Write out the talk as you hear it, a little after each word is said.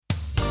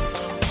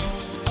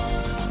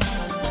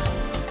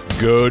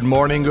Good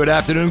morning, good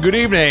afternoon, good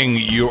evening.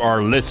 You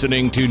are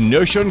listening to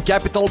Notion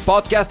Capital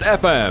Podcast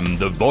FM,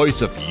 the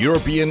voice of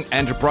European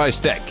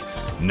enterprise tech.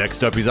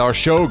 Next up is our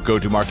show,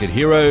 Go-to-Market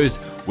Heroes,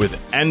 with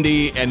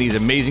Andy and his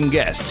amazing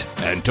guests.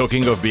 And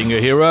talking of being a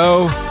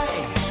hero...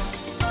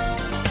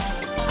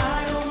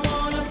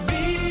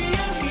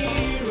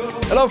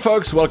 Hello,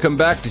 folks. Welcome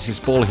back. This is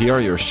Paul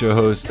here, your show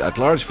host at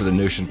large for the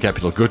Notion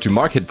Capital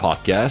Go-to-Market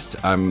podcast.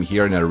 I'm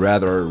here in a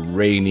rather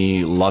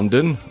rainy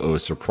London. Oh,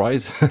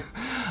 surprise.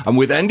 I'm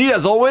with Andy,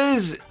 as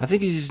always. I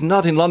think he's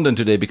not in London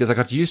today because I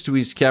got used to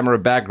his camera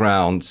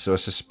background, so I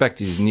suspect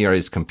he's near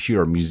his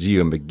computer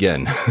museum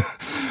again.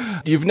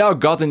 You've now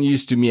gotten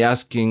used to me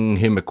asking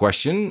him a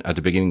question at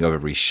the beginning of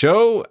every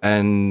show.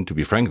 And to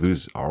be frank,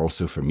 those are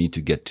also for me to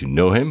get to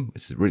know him.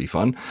 It's really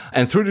fun.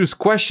 And through those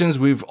questions,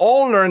 we've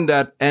all learned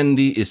that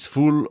Andy is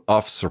full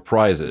of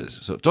surprises.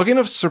 So talking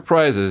of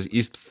surprises,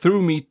 he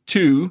threw me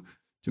to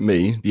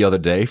me the other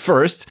day.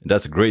 First,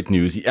 that's great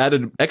news. He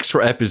added an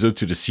extra episode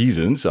to the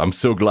season. So I'm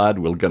so glad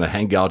we're going to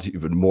hang out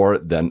even more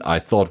than I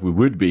thought we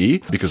would be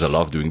because I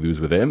love doing those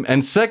with him.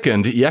 And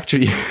second, he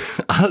actually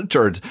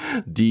altered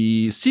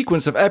the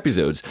sequence of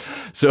episodes.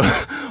 So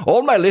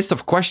all my list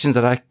of questions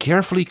that I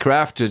carefully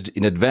crafted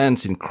in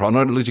advance in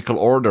chronological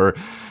order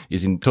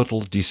is in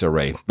total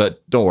disarray.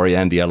 But don't worry,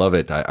 Andy, I love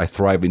it. I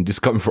thrive in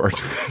discomfort.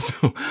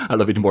 So I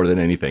love it more than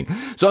anything.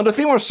 So on the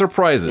theme of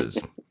surprises,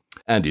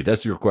 Andy,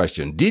 that's your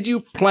question. Did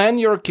you plan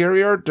your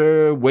career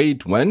the way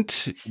it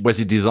went? Was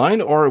it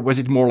designed or was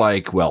it more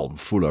like, well,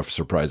 full of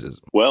surprises?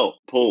 Well,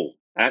 Paul,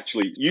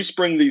 actually, you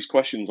spring these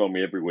questions on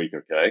me every week,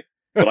 okay?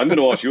 But I'm going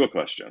to ask you a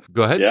question.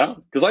 Go ahead. Yeah?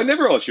 Because I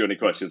never ask you any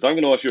questions. I'm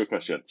going to ask you a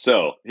question.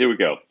 So here we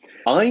go.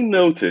 I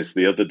noticed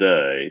the other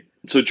day,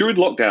 so during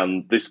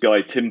lockdown, this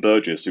guy, Tim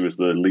Burgess, who was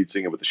the lead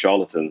singer with the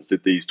Charlatans,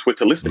 did these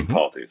Twitter listening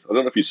parties. I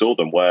don't know if you saw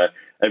them, where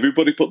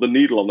everybody put the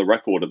needle on the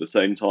record at the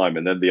same time.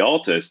 And then the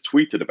artist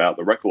tweeted about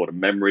the record and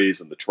memories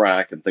and the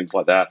track and things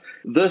like that.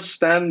 The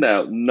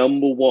standout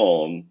number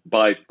one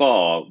by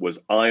far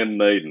was Iron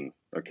Maiden.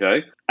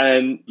 Okay.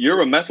 And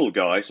you're a metal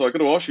guy, so I got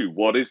to ask you,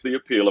 what is the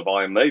appeal of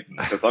Iron Maiden?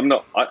 Because I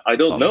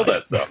don't know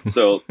that stuff.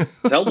 So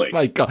tell me.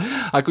 My God,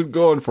 I could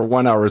go on for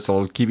 1 hour, so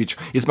I'll keep it.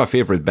 It's my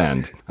favorite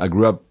band. I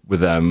grew up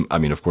with them. I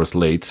mean, of course,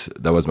 late.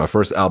 That was my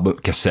first album,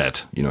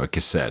 cassette, a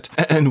cassette.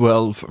 And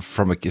well,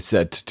 from a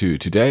cassette to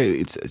today,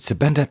 it's a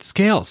band that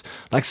scales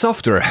like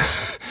software.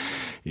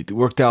 It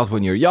worked out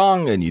when you're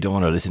young and you don't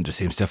want to listen to the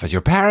same stuff as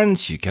your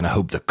parents. You kind of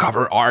hope the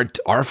cover art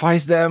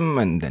horrifies them.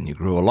 And then you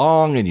grew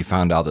along and you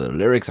found out that the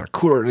lyrics are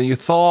cooler than you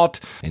thought.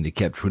 And they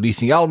kept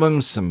releasing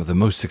albums. Some of the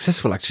most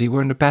successful actually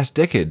were in the past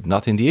decade,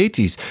 not in the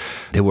 80s.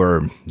 They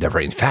were never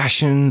in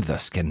fashion,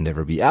 thus can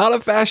never be out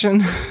of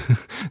fashion.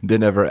 They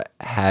never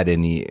had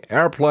any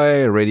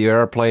airplay,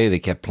 radio airplay. They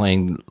kept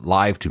playing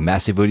live to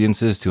massive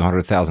audiences,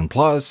 200,000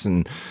 plus,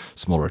 and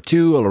smaller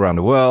too, all around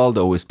the world,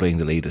 always playing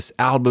the latest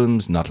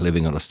albums, not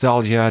living on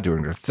nostalgia,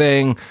 doing their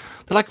thing.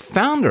 They're like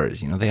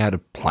founders, they had a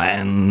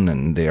plan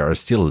and they are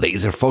still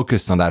laser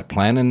focused on that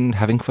plan and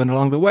having fun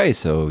along the way.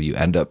 So you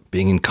end up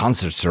being in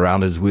concerts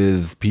surrounded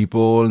with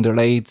people in their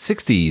late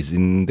 60s,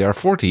 in their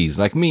 40s,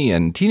 like me,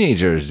 and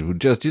teenagers who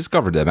just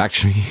discovered them.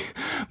 Actually,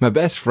 my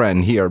best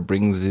friend here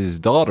brings his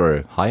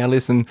daughter, hi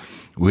Alison,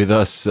 with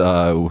us,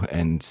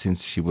 and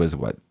since she was,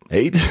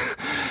 8?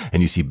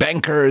 And you see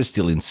bankers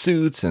still in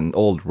suits and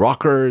old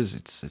rockers.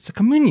 It's a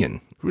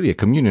communion, really a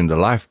communion. The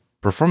live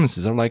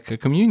performances are like a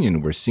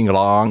communion. We're singing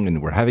along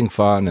and we're having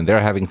fun and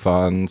they're having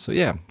fun. So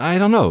yeah, I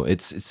don't know.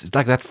 It's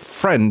like that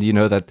friend,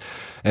 that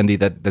Andy,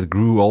 that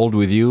grew old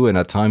with you, and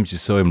at times you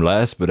saw him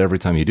less, but every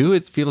time you do,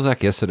 it feels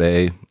like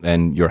yesterday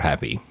and you're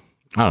happy.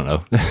 I don't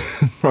know.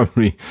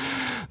 Probably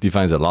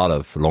defines a lot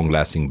of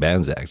long-lasting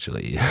bands,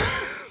 actually.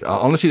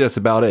 Honestly, that's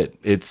about it.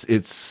 It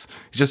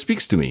just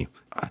speaks to me.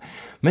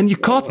 Man, you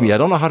caught me. I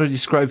don't know how to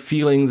describe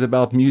feelings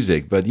about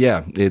music, but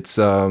yeah, it's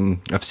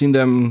I've seen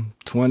them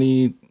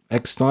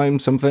 20x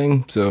times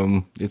something,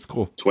 so it's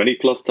cool. 20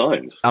 plus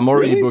times. I'm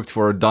already booked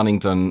for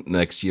Donington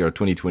next year,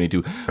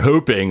 2022,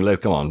 hoping,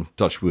 come on,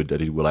 touch wood,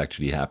 that it will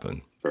actually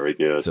happen. Very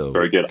good.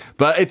 Very good.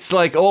 But it's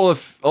like all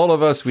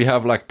of us, we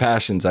have like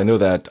passions. I know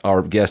that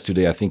our guest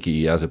today, I think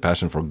he has a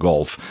passion for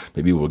golf.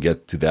 Maybe we'll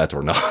get to that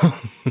or not.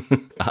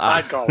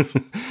 I golf.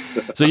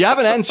 So you have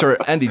an answer,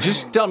 Andy.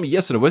 Just tell me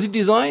yes or no. Was it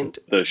designed?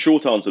 The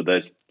short answer,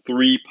 there's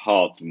 3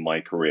 parts of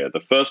my career. The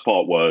first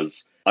part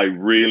was I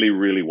really,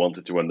 really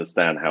wanted to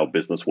understand how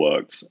business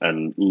works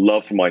and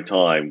loved my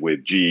time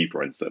with GE,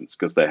 for instance,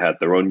 because they had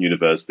their own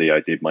university. I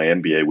did my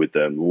MBA with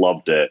them,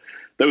 loved it.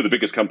 They were the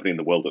biggest company in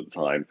the world at the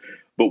time.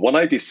 But when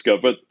I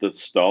discovered the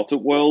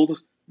startup world,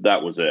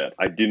 that was it.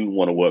 I didn't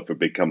want to work for a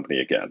big company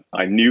again.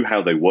 I knew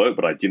how they work,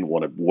 but I didn't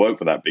want to work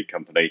for that big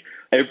company.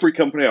 Every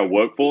company I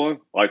worked for,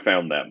 I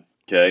found them.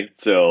 Okay,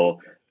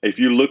 so if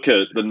you look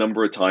at the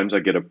number of times I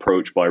get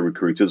approached by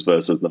recruiters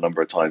versus the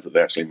number of times that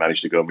they actually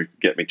manage to go and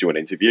get me to an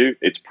interview,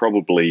 it's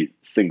probably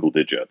single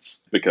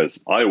digits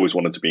because I always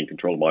wanted to be in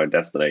control of my own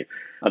destiny.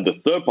 And the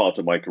third part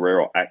of my career,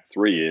 or Act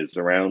 3, is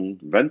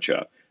around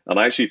venture. And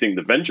I actually think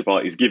the venture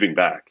part is giving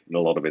back in a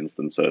lot of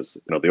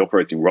instances. The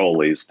operating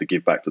role is to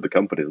give back to the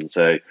companies and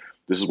say,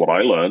 this is what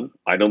I learned.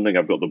 I don't think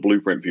I've got the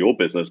blueprint for your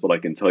business, but I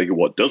can tell you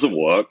what doesn't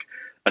work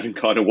and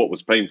kind of what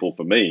was painful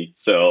for me.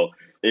 So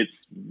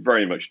it's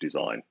very much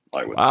design,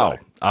 I would say. Wow,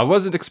 I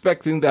wasn't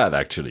expecting that,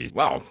 actually.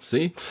 Wow,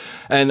 see?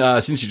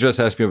 And since you just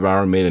asked me about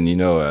Iron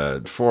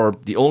Maiden, for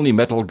the only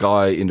metal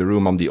guy in the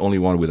room, I'm the only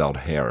one without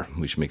hair,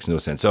 which makes no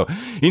sense. So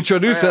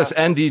introduce us,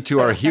 Andy, to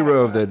our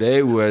hero of the day,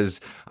 who has,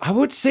 I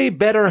would say,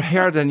 better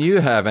hair than you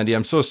have, Andy.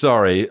 I'm so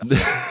sorry.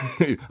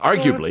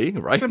 Arguably,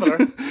 right?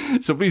 Similar.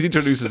 So please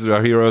introduce us to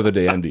our hero of the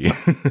day, Andy.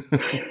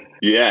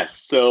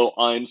 Yes, so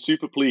I'm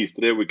super pleased.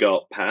 Today we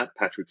got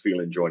Patrick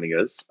Phelan joining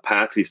us.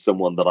 Pat is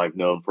someone that I've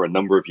known for a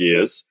number of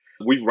years.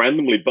 We've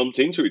randomly bumped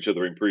into each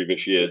other in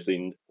previous years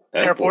in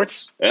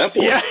airports. Yeah.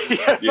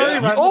 You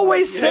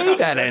always say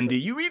that, Andy.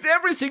 You meet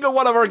every single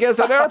one of our guests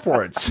at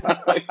airports.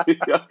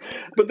 Yeah.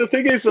 But the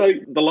thing is,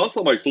 the last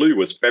time I flew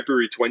was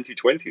February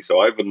 2020, so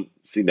I haven't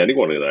seen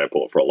anyone in an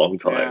airport for a long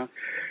time. Yeah.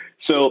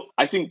 So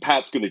I think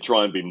Pat's going to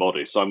try and be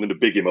modest. So I'm going to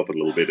big him up a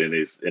little bit in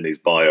his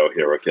bio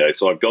here. Okay.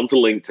 So I've gone to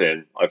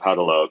LinkedIn. I've had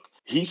a look.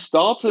 He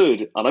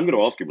started, and I'm going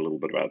to ask him a little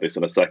bit about this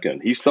in a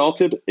second. He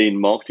started in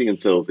marketing and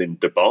sales in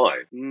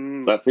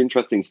Dubai. That's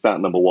interesting stat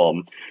number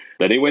one.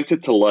 Then he went to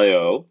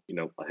Taleo.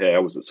 Hey, I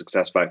was at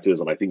SuccessFactors,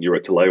 and I think you're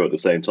at Taleo at the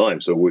same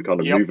time. So we're kind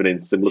of moving in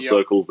similar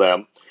circles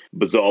there.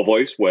 Bizarre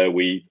Voice, where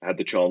we had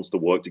the chance to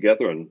work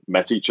together and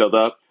met each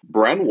other.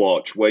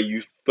 Brandwatch, where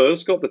you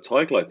first got the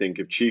title, I think,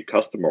 of Chief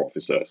Customer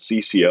Officer,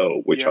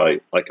 CCO, which I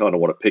kind of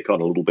want to pick on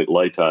a little bit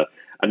later.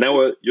 And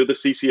now you're the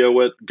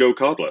CCO at Go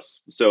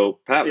Cardless. So,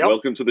 Pat,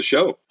 welcome to the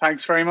show.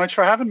 Thanks very much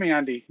for having me,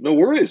 Andy. No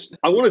worries.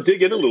 I want to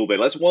dig in a little bit.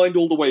 Let's wind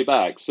all the way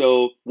back.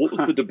 So, what was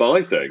the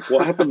Dubai thing?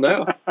 What happened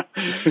there?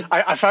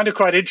 I found it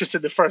quite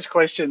interesting, the first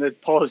question that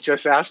Paul has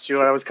just asked you.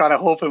 And I was kind of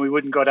hoping we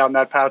wouldn't go down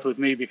that path with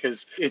me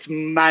because it's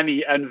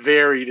many and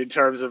varied in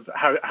terms of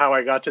how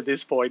I got to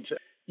this point.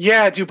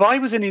 Yeah,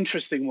 Dubai was an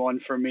interesting one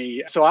for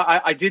me. So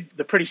I did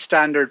the pretty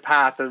standard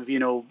path of,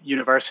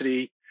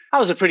 university. I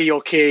was a pretty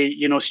okay,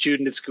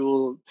 student at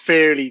school,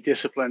 fairly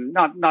disciplined,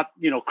 not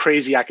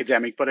crazy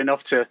academic, but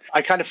enough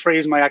I kind of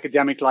phrased my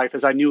academic life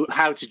as I knew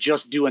how to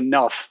just do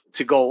enough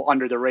to go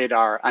under the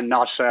radar and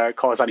not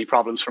cause any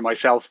problems for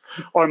myself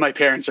or my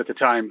parents at the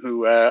time,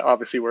 who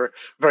obviously were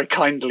very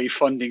kindly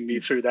funding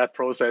me through that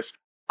process.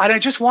 And I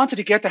just wanted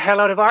to get the hell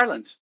out of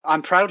Ireland.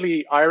 I'm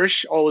proudly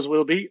Irish, always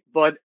will be.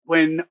 But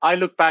when I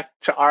look back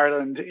to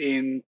Ireland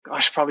in,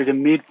 probably the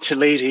mid to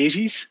late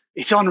 80s,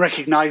 it's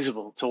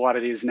unrecognizable to what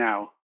it is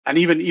now. And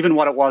even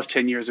what it was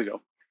 10 years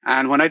ago.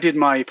 And when I did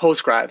my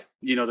postgrad,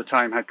 the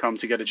time had come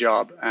to get a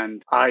job.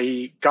 And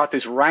I got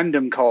this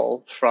random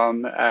call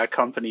from a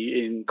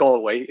company in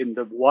Galway, in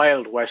the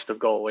wild west of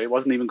Galway. It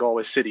wasn't even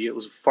Galway City. It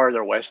was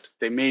further west.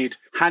 They made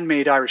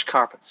handmade Irish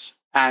carpets.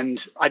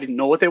 And I didn't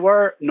know what they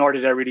were, nor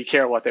did I really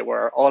care what they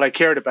were. All I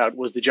cared about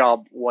was the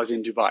job was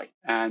in Dubai.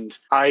 And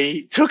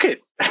I took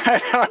it.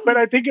 When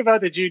I think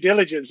about the due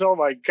diligence, oh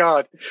my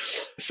God.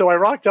 So I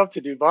rocked up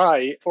to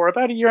Dubai for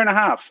about a year and a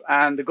half.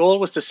 And the goal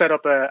was to set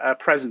up a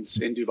presence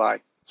in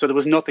Dubai. So there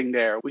was nothing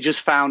there. We just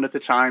found at the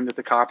time that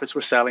the carpets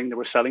were selling. They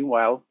were selling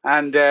well.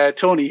 And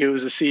Tony, who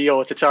was the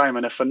CEO at the time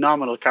and a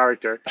phenomenal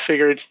character,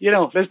 figured,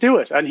 let's do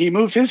it. And he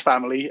moved his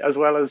family as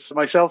well as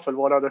myself and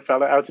one other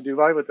fella out to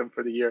Dubai with them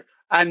for the year.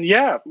 And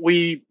yeah,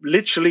 we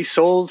literally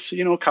sold,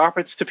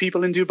 carpets to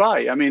people in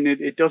Dubai. I mean,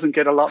 it doesn't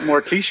get a lot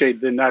more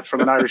cliched than that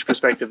from an Irish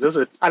perspective, does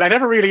it? And I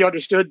never really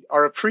understood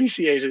or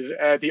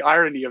appreciated the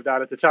irony of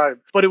that at the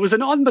time. But it was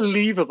an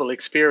unbelievable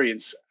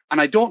experience. And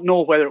I don't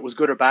know whether it was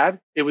good or bad.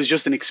 It was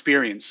just an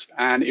experience.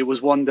 And it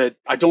was one that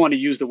I don't want to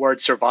use the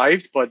word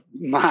survived, but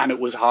man, it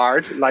was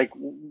hard. Like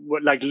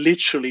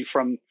literally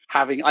from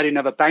I didn't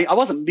have a bank. I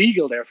wasn't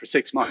legal there for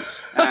 6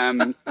 months,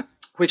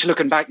 which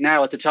looking back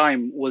now at the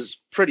time was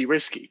pretty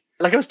risky.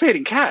 Like I was paid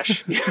in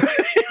cash.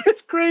 It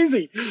was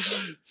crazy.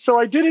 So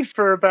I did it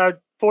for about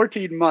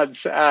 14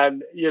 months.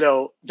 And,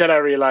 then I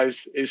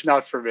realized it's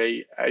not for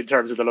me in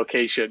terms of the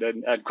location.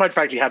 And quite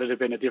frankly, had it have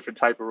been a different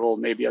type of role,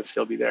 maybe I'd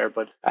still be there.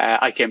 But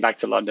I came back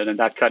to London and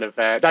that kind of,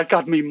 that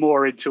got me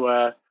more into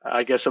a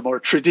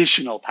more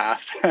traditional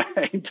path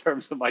in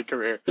terms of my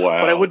career.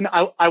 Wow.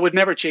 But I would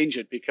never change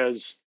it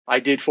because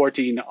I did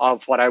 14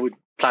 of what I would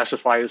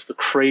classify as the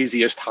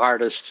craziest,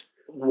 hardest,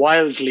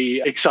 wildly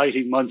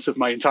exciting months of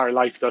my entire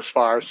life thus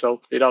far. So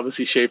it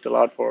obviously shaped a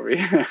lot for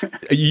me.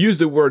 You use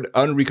the word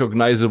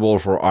unrecognizable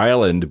for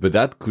Ireland, but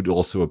that could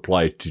also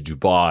apply to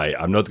Dubai.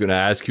 I'm not going to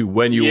ask you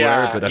when you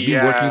were, but I've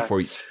been working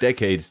for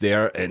decades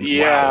there. And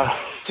wow.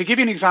 To give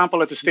you an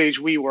example, at the stage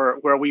we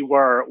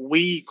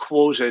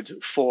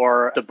quoted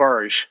for the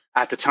Burj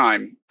at the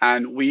time,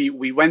 and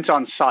we went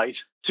on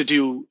site to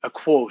do a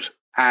quote.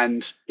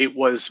 And it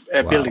was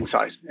a building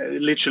site.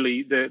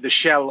 Literally, the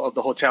shell of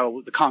the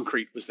hotel, the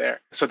concrete was there.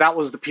 So that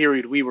was the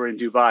period we were in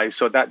Dubai.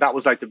 So that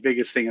was like the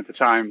biggest thing at the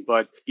time.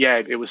 But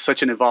yeah, it was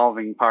such an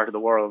evolving part of the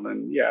world.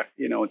 And yeah,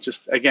 it's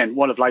just, again,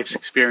 one of life's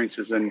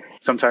experiences. And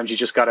sometimes you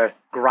just got to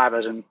grab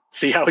it and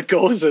see how it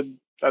goes. And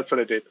that's what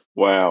I did.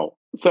 Wow.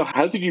 So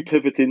how did you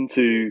pivot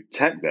into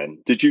tech then?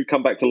 Did you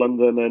come back to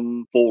London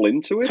and fall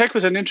into it? Tech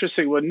was an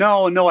interesting one.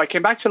 No. I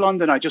came back to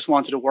London. I just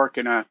wanted to work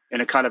in a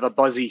kind of a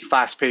buzzy,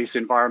 fast-paced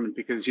environment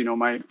because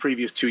my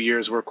previous 2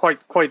 years were quite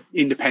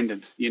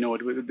independent.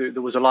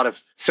 There was a lot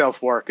of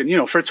self-work,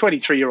 and for a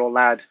 23-year-old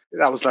lad,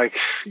 that was like,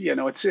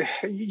 it's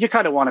you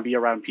kind of want to be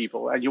around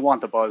people and you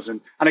want the buzz.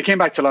 And I came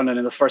back to London,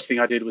 and the first thing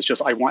I did was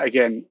just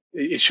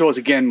it shows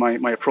again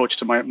my approach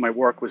to my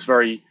work was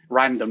very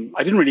random.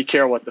 I didn't really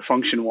care what the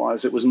function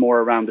was. It was more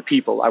around the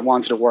people. I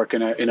wanted to work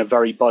in a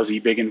very buzzy,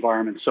 big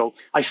environment. So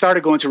I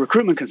started going to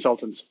recruitment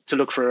consultants to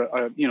look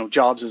for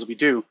jobs, as we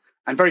do,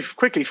 and very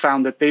quickly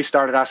found that they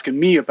started asking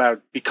me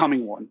about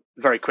becoming one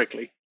very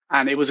quickly.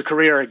 And it was a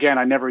career, again,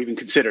 I never even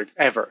considered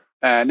ever.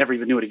 Never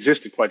even knew it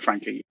existed, quite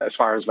frankly, as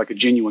far as like a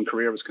genuine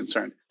career was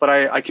concerned. But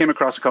I came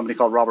across a company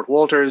called Robert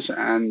Walters,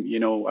 and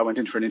I went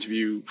in for an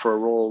interview for a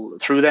role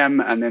through them,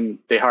 and then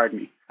they hired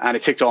me, and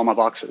it ticked all my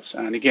boxes.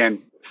 And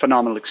again,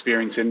 phenomenal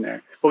experience in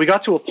there. But we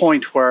got to a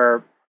point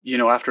where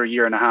after a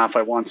year and a half,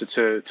 I wanted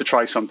to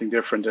try something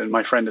different. And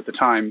my friend at the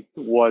time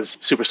was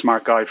a super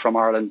smart guy from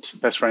Ireland,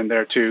 best friend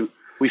there too.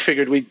 We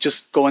figured we'd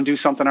just go and do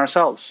something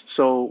ourselves.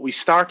 So we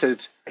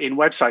started in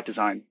website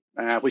design,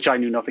 which I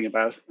knew nothing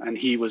about, and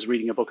he was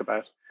reading a book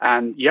about.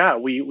 And yeah,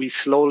 we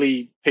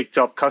slowly picked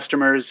up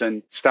customers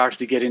and started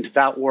to get into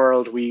that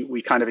world.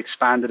 We kind of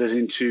expanded it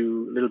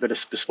into a little bit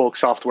of bespoke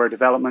software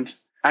development.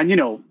 And,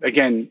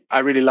 again, I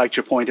really liked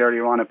your point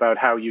earlier on about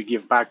how you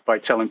give back by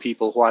telling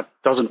people what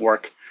doesn't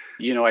work.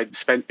 I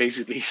spent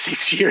basically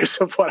 6 years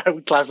of what I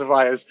would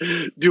classify as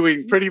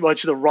doing pretty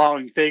much the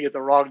wrong thing at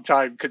the wrong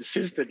time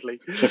consistently.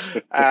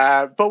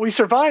 But we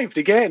survived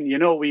again.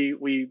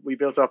 We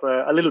built up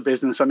a little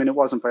business. I mean, it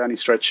wasn't by any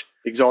stretch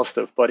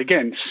exhaustive, but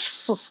again,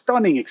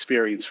 stunning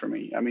experience for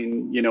me. I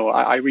mean,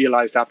 I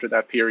realized after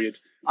that period,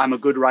 I'm a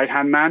good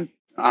right-hand man.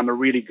 I'm a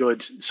really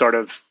good sort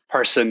of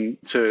person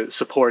to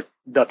support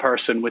the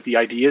person with the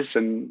ideas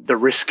and the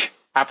risk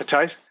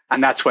appetite.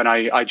 And that's when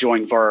I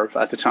joined Verve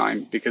at the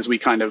time, because we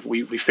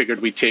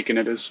figured we'd taken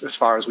it as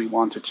far as we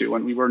wanted to.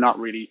 And we were not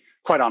really,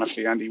 quite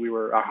honestly, Andy,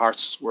 our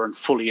hearts weren't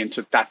fully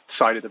into that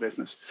side of the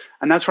business.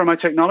 And that's where my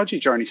technology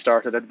journey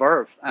started at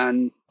Verve.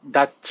 And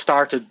that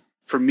started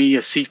for me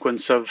a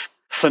sequence of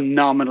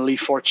phenomenally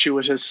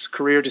fortuitous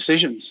career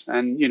decisions.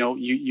 And, you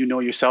know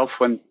yourself,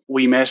 when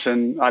we met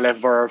and I left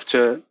Verve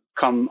to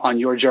come on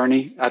your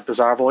journey at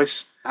Bazaar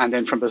Voice, and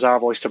then from Bazaar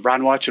Voice to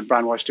Brandwatch, and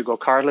Brandwatch to Go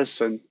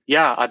Cardless. And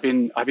yeah, I've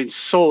been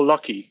so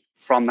lucky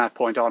from that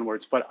point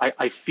onwards. But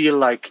I feel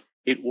like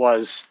it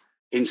was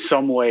in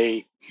some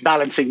way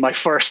balancing my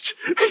first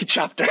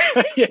chapter.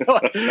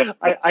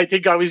 I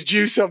think I was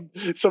due some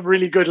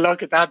really good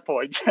luck at that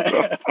point.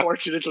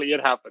 Fortunately, it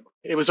happened.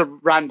 It was a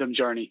random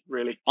journey,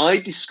 really. I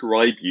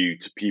describe you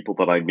to people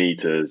that I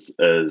meet as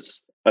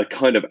a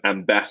kind of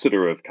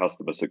ambassador of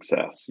customer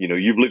success.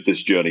 You've lived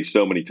this journey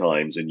so many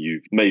times, and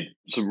you've made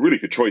some really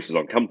good choices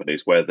on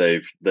companies where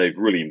they've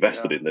really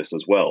invested in this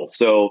as well.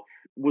 So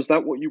was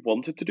that what you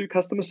wanted to do,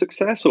 customer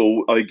success?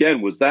 Or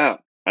again, was that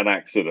an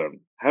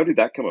accident? How did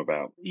that come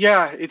about?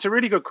 Yeah, it's a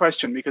really good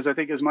question, because I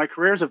think as my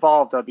career's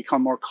evolved, I've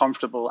become more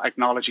comfortable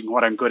acknowledging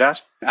what I'm good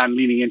at and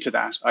leaning into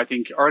that. I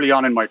think early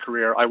on in my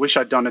career, I wish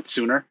I'd done it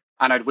sooner.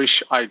 And I'd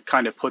wish I'd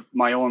kind of put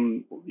my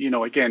own,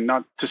 again,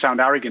 not to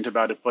sound arrogant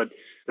about it, but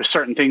there's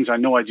certain things I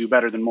know I do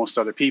better than most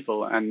other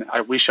people. And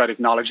I wish I'd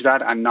acknowledge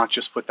that and not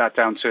just put that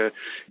down to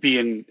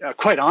being,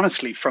 quite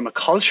honestly, from a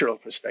cultural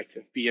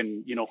perspective,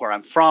 being, where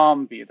I'm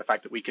from, be it the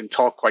fact that we can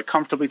talk quite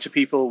comfortably to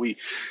people. We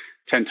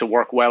tend to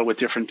work well with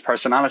different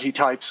personality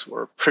types.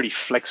 We're pretty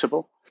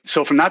flexible.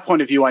 So from that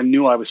point of view, I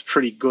knew I was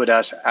pretty good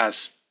at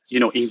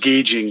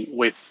engaging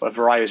with a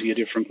variety of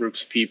different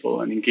groups of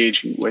people and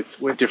engaging with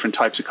different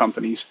types of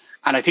companies.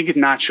 And I think it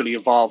naturally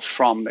evolved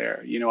from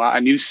there. I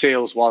knew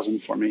sales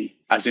wasn't for me,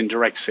 as in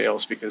direct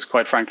sales, because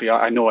quite frankly,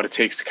 I know what it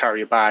takes to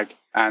carry a bag.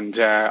 And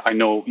I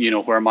know,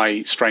 where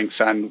my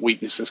strengths and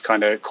weaknesses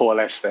kind of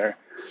coalesce there.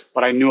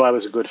 But I knew I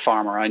was a good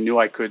farmer. I knew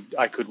I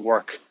could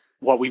work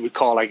what we would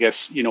call, I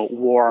guess,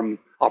 warm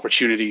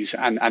opportunities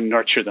and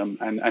nurture them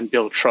and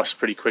build trust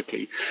pretty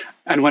quickly.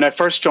 And when I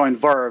first joined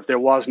Verve, there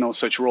was no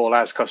such role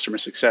as customer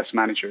success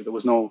manager. There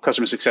was no,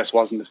 customer success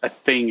wasn't a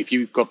thing. If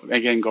you go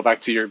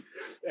back to your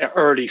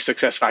early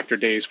SuccessFactors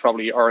days,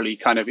 probably early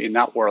kind of in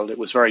that world, it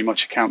was very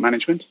much account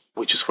management,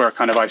 which is where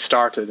kind of I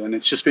started. And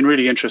it's just been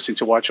really interesting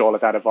to watch all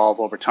of that evolve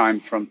over time,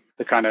 from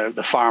the kind of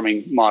the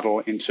farming model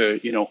into,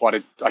 what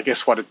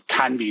it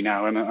can be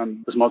now.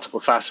 And there's multiple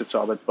facets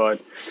of it. But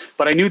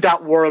I knew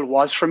that world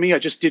was for me. I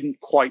just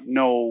didn't quite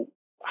know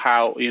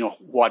how,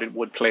 what it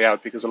would play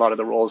out, because a lot of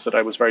the roles that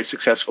I was very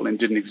successful in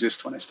didn't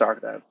exist when I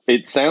started out.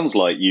 It sounds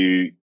like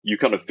you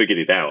kind of figured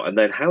it out. And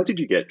then how did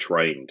you get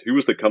trained? Who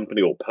was the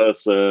company or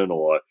person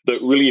or that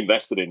really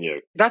invested in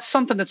you? That's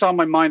something that's on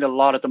my mind a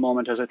lot at the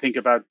moment as I think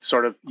about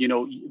sort of,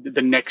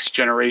 the next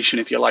generation,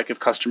 if you like, of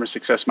customer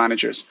success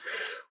managers.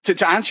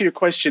 To answer your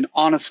question,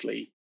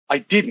 honestly, I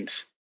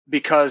didn't,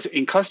 because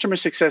in customer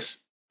success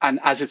and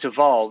as it's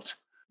evolved,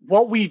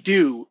 what we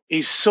do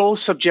is so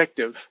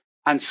subjective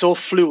and so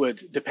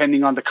fluid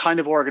depending on the kind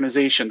of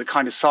organization, the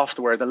kind of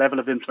software, the level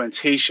of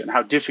implementation,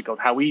 how difficult,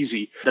 how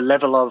easy, the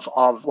level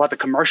of what the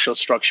commercial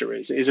structure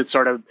is. Is it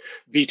sort of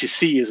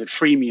B2C? Is it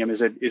freemium?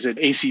 Is it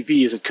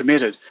ACV? Is it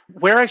committed?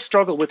 Where I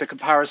struggle with the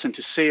comparison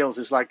to sales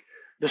is like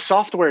the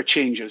software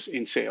changes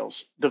in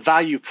sales, the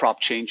value prop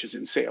changes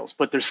in sales,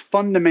 but there's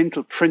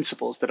fundamental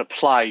principles that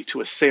apply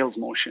to a sales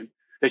motion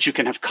that you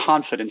can have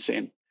confidence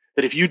in.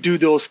 That if you do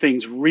those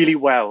things really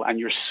well and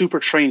you're super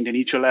trained in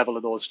each level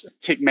of those,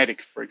 take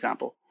Medic, for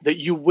example, that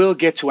you will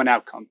get to an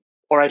outcome,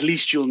 or at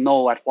least you'll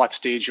know at what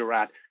stage you're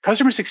at.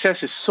 Customer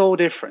success is so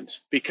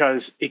different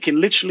because it can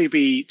literally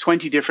be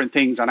 20 different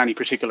things on any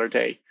particular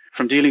day,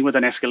 from dealing with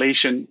an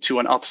escalation to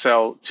an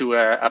upsell to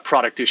a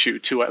product issue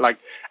to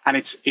and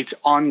it's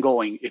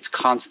ongoing, it's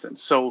constant.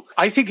 So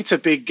I think it's a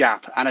big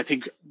gap. And I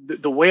think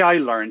the way I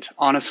learned,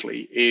 honestly,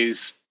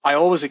 is I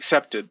always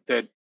accepted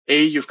that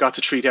you've got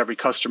to treat every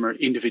customer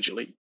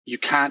individually. You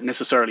can't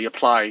necessarily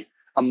apply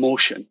a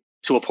motion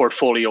to a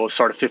portfolio of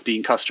sort of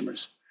 15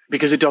 customers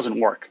because it doesn't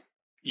work.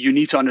 You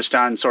need to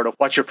understand sort of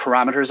what your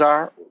parameters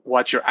are,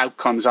 what your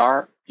outcomes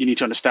are. You need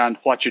to understand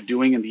what you're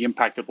doing and the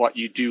impact that what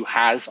you do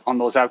has on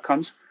those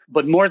outcomes.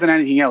 But more than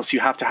anything else, you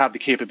have to have the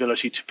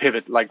capability to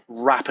pivot like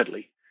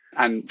rapidly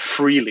and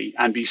freely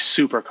and be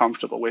super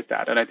comfortable with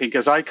that. And I think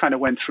as I kind of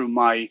went through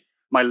my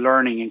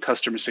learning in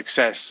customer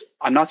success,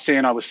 I'm not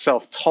saying I was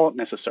self-taught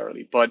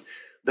necessarily, but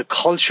the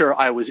culture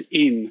I was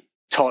in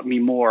taught me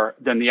more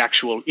than the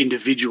actual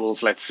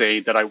individuals, let's say,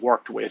 that I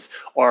worked with,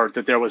 or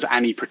that there was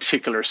any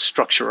particular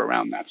structure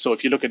around that. So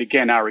if you look at,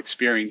 again, our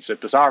experience at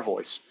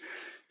Bazaarvoice,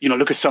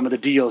 look at some of the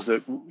deals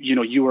that,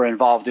 you were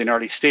involved in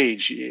early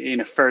stage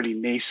in a fairly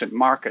nascent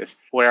market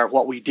where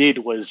what we did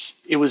was,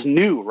 it was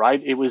new,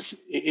 right? It was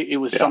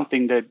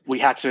something that we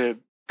had to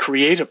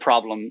create a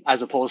problem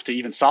as opposed to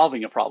even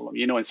solving a problem,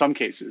 in some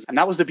cases. And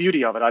that was the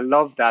beauty of it. I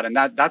love that. And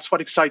that's what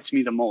excites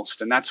me the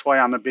most. And that's why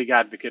I'm a big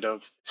advocate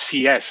of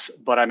CS,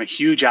 but I'm a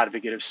huge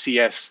advocate of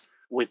CS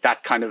with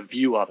that kind of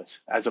view of it,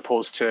 as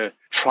opposed to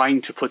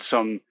trying to put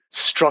some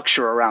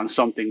structure around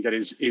something that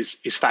is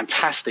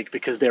fantastic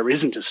because there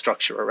isn't a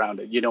structure around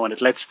it, and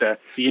it lets the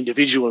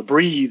individual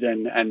breathe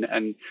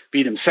and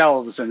be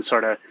themselves and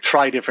sort of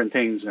try different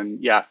things. And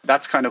yeah,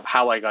 that's kind of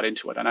how I got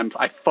into it. And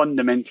I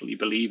fundamentally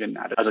believe in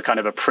that as a kind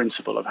of a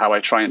principle of how I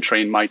try and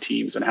train my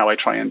teams and how I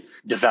try and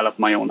develop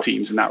my own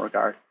teams in that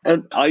regard.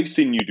 And I've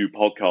seen you do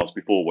podcasts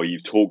before where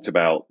you've talked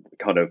about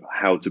kind of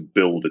how to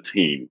build a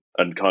team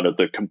and kind of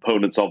the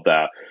components of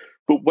that.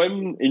 But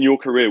when in your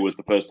career was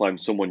the first time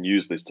someone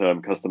used this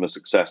term customer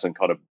success and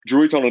kind of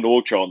drew it on an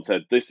org chart and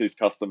said, this is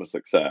customer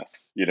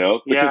success,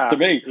 Because to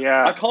me,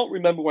 I can't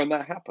remember when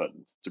that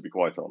happened, to be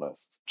quite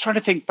honest. Trying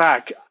to think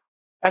back.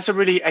 That's a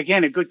really,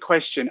 again, a good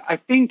question. I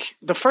think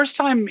the first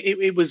time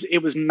it was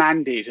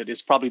mandated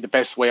is probably the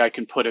best way I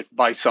can put it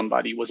by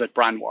somebody was at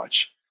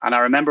Brandwatch. And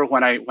I remember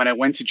when I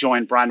went to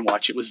join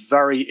Brandwatch, it was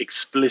very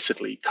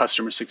explicitly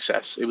customer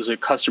success. It was a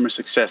customer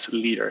success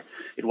leader.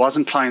 It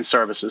wasn't client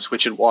services,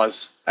 which it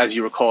was, as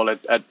you recall,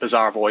 at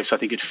Bazaarvoice. I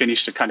think it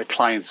finished at kind of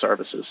client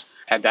services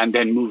and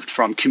then moved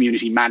from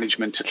community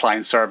management to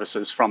client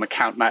services, from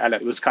account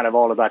it was kind of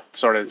all of that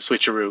sort of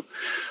switcheroo.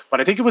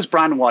 But I think it was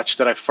Brandwatch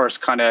that I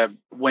first kind of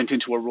went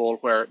into a role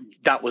where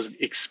that was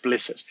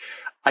explicit.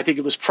 I think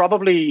it was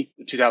probably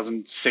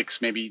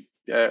 2006, maybe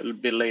a little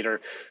bit later,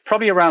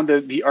 probably around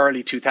the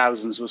early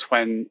 2000s was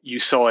when you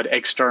saw it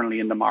externally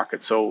in the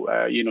market. So,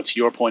 to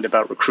your point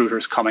about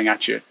recruiters coming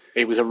at you,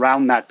 it was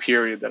around that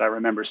period that I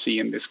remember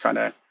seeing this kind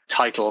of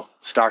title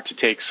start to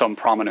take some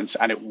prominence.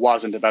 And it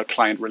wasn't about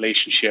client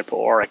relationship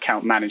or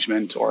account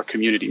management or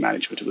community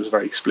management. It was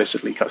very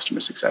explicitly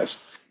customer success.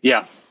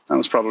 Yeah, that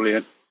was probably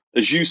it.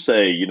 As you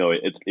say,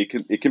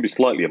 it can be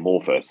slightly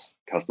amorphous,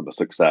 customer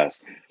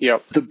success. Yeah.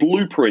 The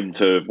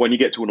blueprint of when you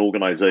get to an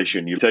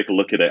organization, you take a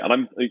look at it,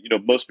 and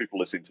most people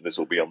listening to this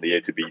will be on the A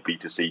to B,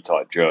 B2C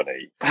type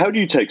journey. How do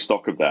you take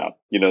stock of that?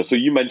 So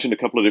you mentioned a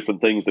couple of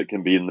different things that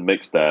can be in the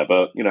mix there,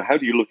 but how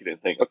do you look at it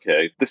and think,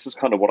 okay, this is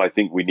kind of what I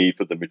think we need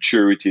for the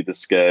maturity, the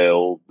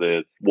scale,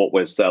 what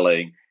we're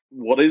selling.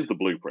 What is the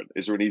blueprint?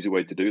 Is there an easy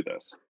way to do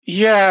this?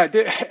 Yeah,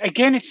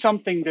 again, it's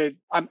something that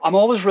I'm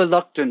always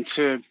reluctant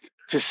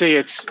to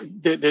say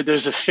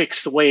there's a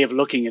fixed way of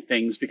looking at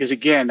things, because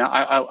again,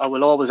 I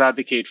will always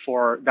advocate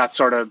for that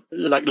sort of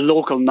like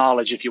local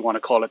knowledge, if you want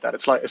to call it that.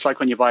 It's like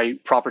when you buy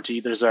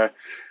property, there's a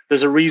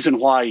reason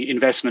why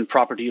investment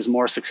property is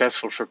more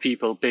successful for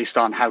people based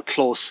on how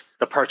close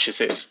the purchase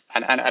is.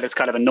 And it's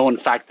kind of a known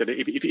fact that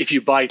if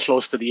you buy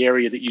close to the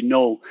area that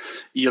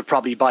you'll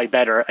probably buy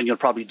better and you'll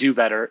probably do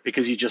better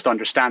because you just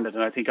understand it.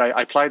 And I think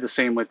I apply the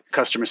same with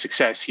customer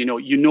success. You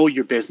know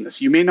your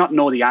business. You may not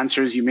know the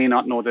answers, you may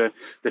not know the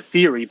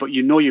theory, but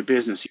you know your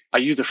business. I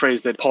use the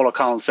phrase that Paul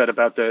O'Connell said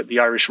about the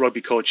Irish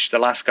rugby coach, the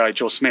last guy,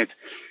 Joe Smith.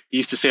 He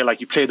used to say,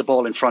 you play the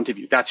ball in front of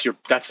you. That's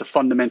the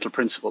fundamental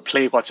principle.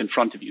 Play what's in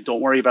front of you. Don't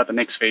worry about the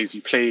next phase.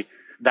 You play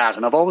that.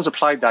 And I've always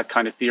applied that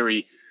kind of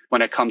theory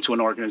when I come to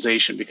an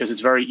organization, because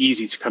it's very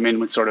easy to come in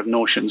with sort of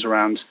notions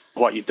around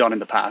what you've done in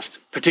the past,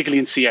 particularly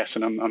in CS,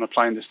 and I'm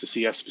applying this to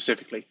CS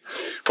specifically.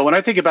 But when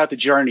I think about the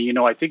journey,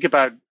 I think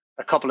about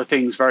a couple of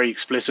things very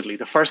explicitly.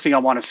 The first thing I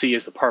want to see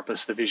is the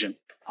purpose, the vision.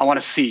 I want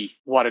to see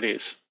what it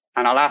is.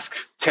 And I'll ask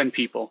 10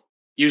 people,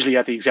 usually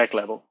at the exec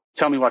level,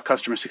 tell me what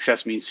customer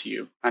success means to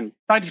you. And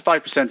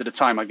 95% of the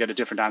time, I get a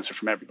different answer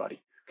from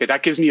everybody. Okay,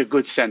 that gives me a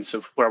good sense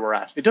of where we're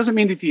at. It doesn't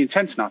mean that the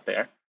intent's not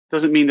there. It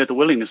doesn't mean that the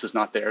willingness is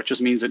not there. It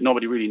just means that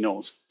nobody really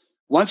knows.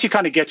 Once you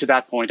kind of get to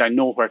that point, I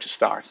know where to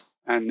start.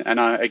 And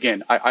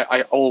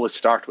I always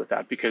start with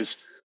that,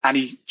 because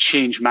any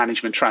change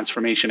management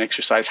transformation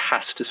exercise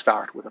has to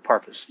start with a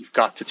purpose. You've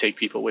got to take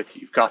people with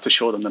you. You've got to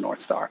show them the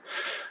North Star.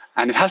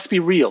 And it has to be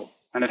real,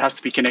 and it has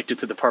to be connected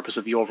to the purpose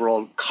of the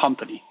overall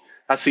company.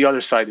 That's the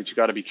other side that you've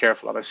got to be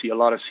careful of. I see a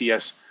lot of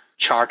CS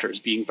charters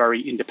being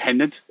very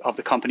independent of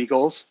the company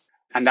goals.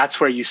 And that's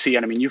where you see,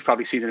 and I mean, you've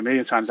probably seen it a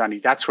million times, Andy,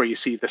 that's where you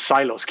see the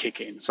silos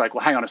kick in. It's like,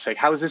 well, hang on a sec,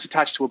 how is this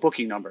attached to a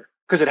booking number?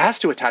 Because it has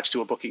to attach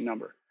to a booking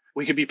number.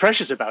 We can be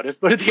precious about it,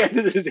 but at the end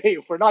of the day,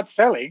 if we're not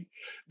selling,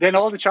 then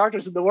all the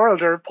charters in the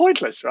world are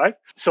pointless, right?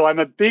 So I'm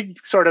a big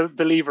sort of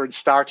believer in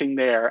starting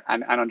there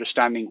and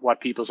understanding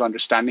what people's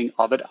understanding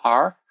of it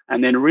are,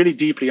 and then really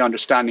deeply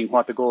understanding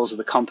what the goals of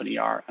the company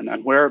are,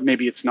 and where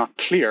maybe it's not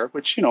clear,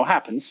 which,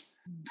 happens,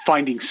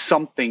 finding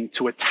something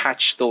to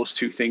attach those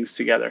two things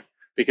together.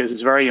 Because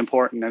it's very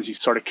important as you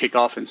sort of kick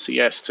off in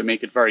CS to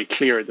make it very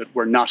clear that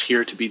we're not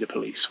here to be the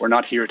police. We're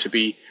not here to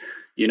be,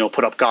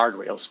 put up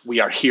guardrails.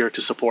 We are here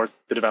to support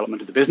the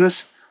development of the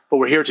business, but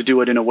we're here to do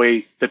it in a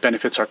way that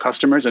benefits our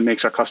customers and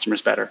makes our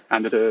customers better.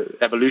 And that the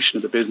evolution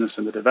of the business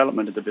and the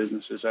development of the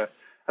business is a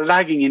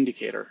lagging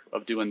indicator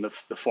of doing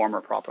the former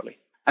properly.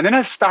 And then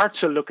I start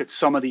to look at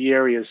some of the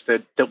areas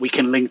that we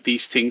can link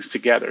these things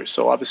together.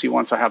 So obviously,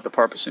 once I have the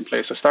purpose in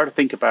place, I start to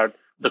think about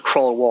the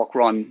crawl, walk,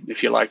 run,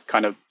 if you like,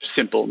 kind of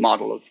simple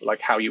model of like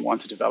how you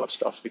want to develop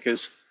stuff,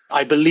 because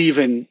I believe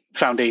in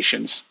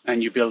foundations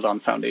and you build on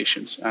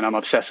foundations, and I'm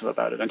obsessive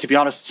about it. And to be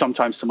honest,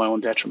 sometimes to my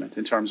own detriment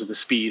in terms of the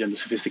speed and the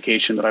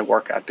sophistication that I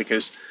work at,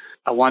 because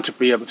I want to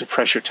be able to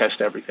pressure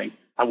test everything.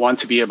 I want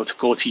to be able to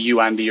go to you,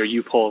 Andy, or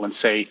you, Paul, and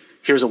say,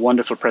 here's a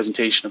wonderful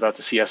presentation about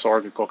the CS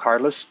org at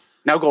GoCardless.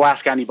 Now go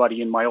ask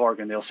anybody in my org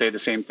and they'll say the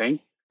same thing.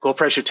 Go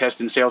pressure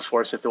test in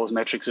Salesforce if those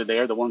metrics are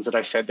there, the ones that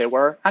I said they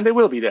were, and they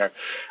will be there.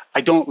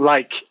 I don't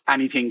like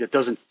anything that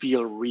doesn't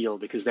feel real,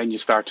 because then you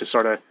start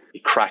to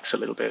it cracks a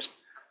little bit.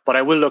 But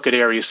I will look at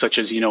areas such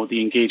as,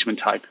 the engagement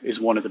type is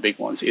one of the big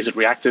ones. Is it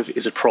reactive?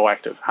 Is it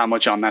proactive? How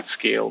much on that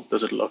scale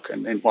does it look,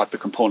 and what the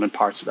component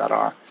parts of that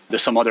are?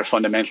 There's some other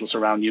fundamentals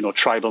around,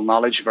 tribal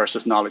knowledge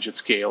versus knowledge at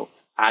scale,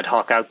 ad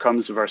hoc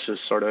outcomes versus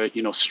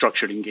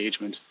structured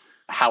engagement.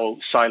 How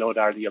siloed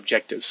are the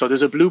objectives? So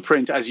there's a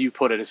blueprint, as you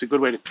put it. It's a good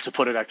way to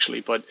put it,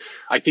 actually. But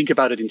I think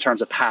about it in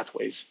terms of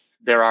pathways.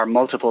 There are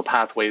multiple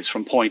pathways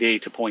from point A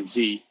to point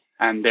Z,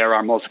 and there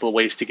are multiple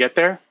ways to get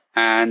there.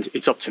 And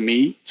it's up to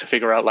me to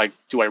figure out,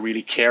 do I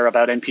really care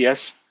about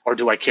NPS, or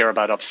do I care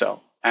about upsell?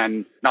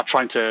 And not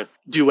trying to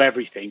do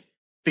everything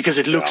because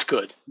it looks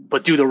good,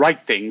 but do the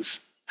right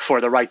things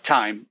for the right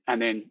time and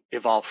then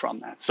evolve from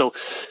that. So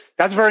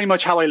that's very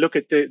much how I look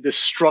at the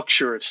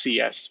structure of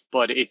CS,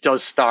 but it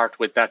does start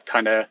with that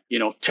kind of,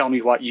 tell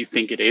me what you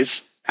think it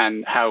is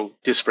and how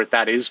disparate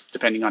that is,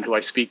 depending on who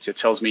I speak to. It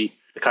tells me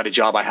the kind of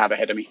job I have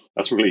ahead of me.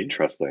 That's really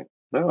interesting.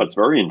 No, that's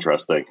very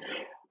interesting.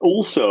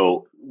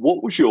 Also,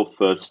 what was your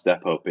first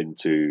step up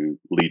into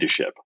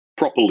leadership,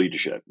 proper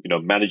leadership,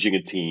 managing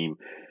a team?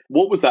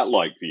 What was that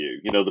like for you?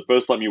 The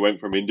first time you went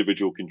from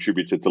individual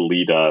contributor to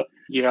leader.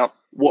 Yeah.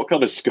 What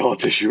kind of scar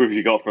tissue have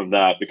you got from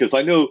that? Because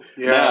I know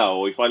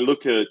now, if I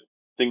look at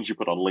things you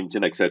put on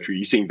LinkedIn, etc.,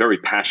 you seem very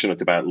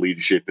passionate about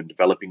leadership and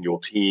developing your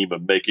team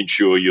and making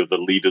sure you're the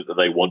leader that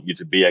they want you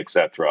to be,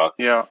 etc.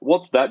 Yeah.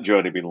 What's that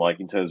journey been like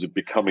in terms of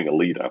becoming a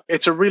leader?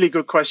 It's a really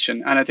good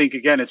question. And I think,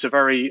 again, it's a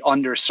very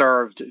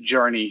underserved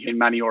journey in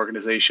many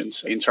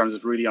organizations in terms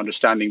of really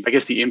understanding, I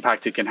guess, the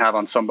impact it can have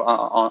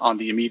on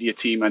the immediate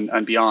team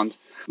and beyond.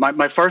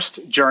 My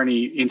first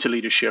journey into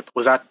leadership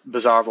was at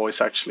Bazaar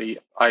Voice, actually.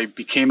 I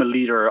became a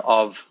leader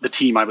of the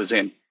team I was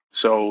in.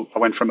 So I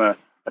went from a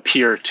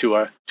peer to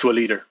a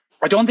leader.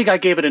 I don't think I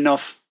gave it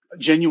enough,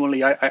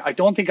 genuinely. I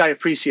don't think I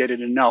appreciated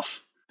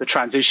enough the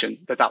transition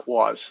that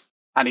was.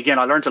 And again,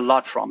 I learned a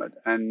lot from it.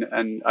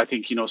 And I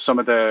think, some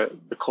of the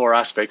core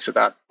aspects of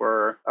that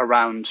were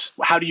around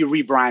how do you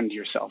rebrand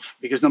yourself?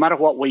 Because no matter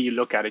what way you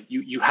look at it,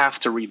 you have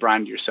to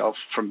rebrand yourself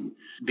from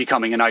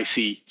becoming an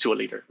IC to a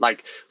leader.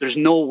 There's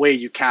no way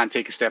you can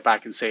take a step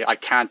back and say, I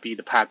can't be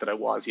the Pat that I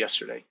was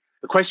yesterday.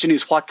 The question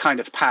is, what kind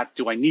of Pat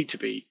do I need to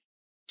be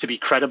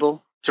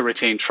credible, to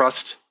retain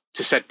trust,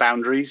 to set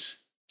boundaries,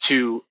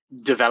 to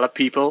develop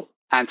people,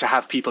 and to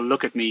have people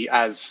look at me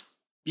as,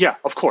 yeah,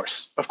 of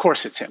course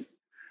it's him.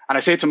 And I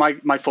say it to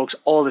my folks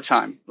all the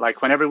time,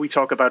 whenever we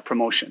talk about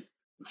promotion,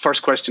 the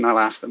first question I'll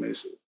ask them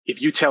is,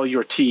 if you tell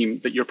your team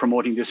that you're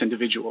promoting this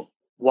individual,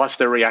 what's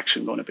their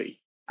reaction going to be?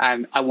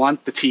 And I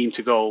want the team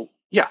to go,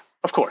 yeah,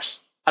 of course.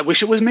 I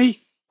wish it was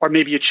me, or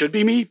maybe it should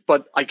be me,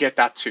 but I get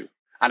that too.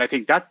 And I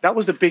think that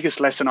was the biggest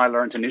lesson I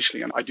learned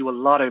initially. And I do a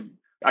lot of,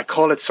 I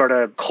call it sort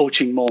of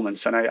coaching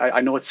moments. And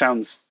I know it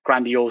sounds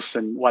grandiose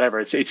and whatever.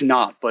 It's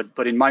not.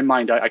 But in my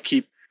mind, I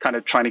keep kind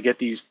of trying to get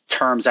these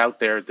terms out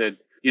there that,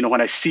 you know,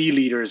 when I see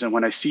leaders and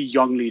when I see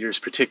young leaders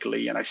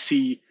particularly, and I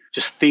see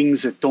just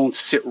things that don't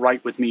sit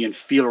right with me and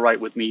feel right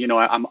with me, you know,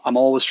 I'm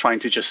always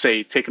trying to just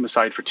say, take them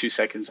aside for 2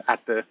 seconds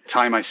at the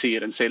time I see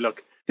it and say,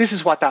 look, this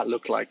is what that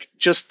looked like.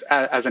 Just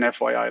as an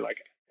FYI, like,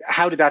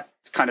 how did that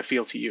kind of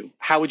feel to you?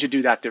 How would you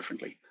do that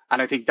differently?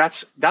 And I think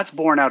that's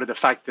born out of the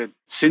fact that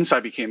since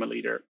I became a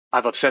leader,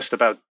 I've obsessed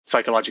about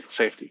psychological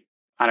safety,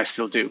 and I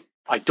still do.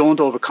 I don't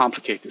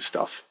overcomplicate this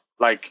stuff.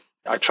 Like,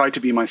 I try to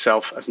be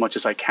myself as much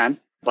as I can,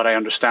 but I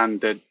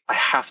understand that I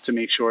have to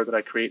make sure that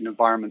I create an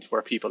environment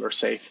where people are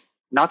safe.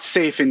 Not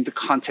safe in the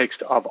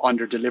context of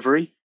under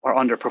delivery or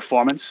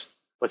underperformance,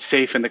 but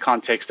safe in the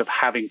context of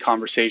having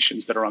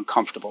conversations that are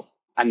uncomfortable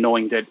and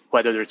knowing that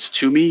whether it's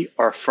to me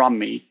or from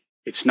me,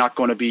 it's not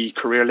going to be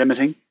career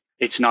limiting.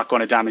 It's not going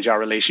to damage our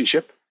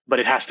relationship, but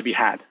it has to be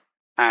had.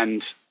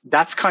 And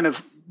that's kind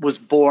of was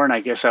born,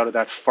 I guess, out of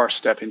that first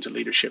step into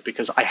leadership,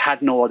 because I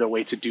had no other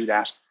way to do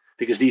that,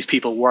 because these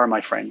people were my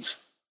friends.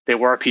 They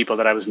were people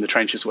that I was in the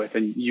trenches with,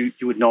 and you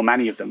would know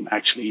many of them,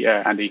 actually,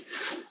 Andy.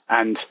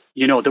 And,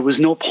 you know, there was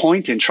no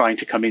point in trying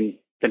to come in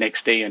the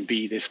next day and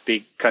be this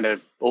big kind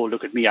of, oh,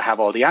 look at me, I have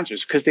all the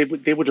answers, because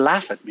they would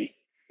laugh at me.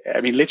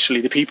 I mean,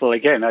 literally, the people,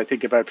 again, I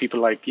think about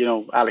people like, you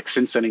know, Alex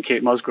Simpson and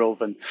Kate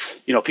Musgrove and,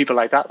 you know, people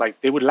like that, like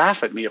they would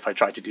laugh at me if I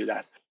tried to do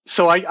that.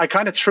 So I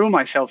kind of threw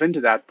myself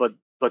into that. But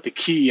the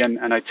key,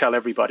 and I tell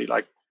everybody,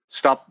 like,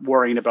 stop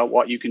worrying about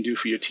what you can do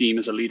for your team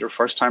as a leader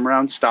first time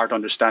around. Start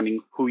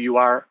understanding who you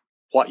are,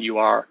 what you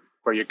are,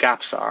 where your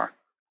gaps are,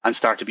 and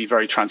start to be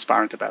very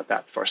transparent about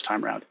that first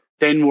time around.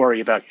 Then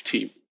worry about your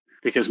team,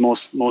 because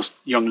most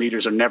young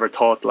leaders are never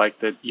taught like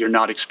that. You're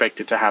not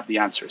expected to have the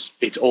answers.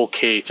 It's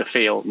okay to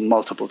fail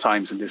multiple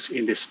times in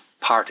this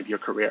part of your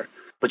career,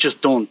 but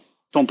just don't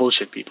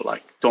bullshit people.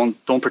 Like,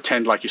 don't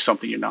pretend like you're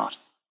something you're not,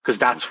 because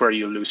that's where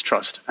you'll lose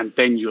trust, and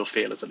then you'll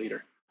fail as a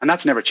leader. And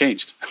that's never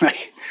changed.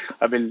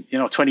 I've been,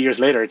 20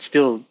 years later, it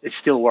still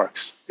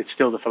works. It's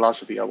still the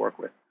philosophy I work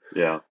with.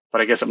 Yeah.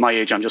 But I guess at my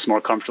age, I'm just more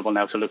comfortable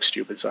now to look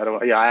stupid. So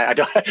I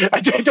don't,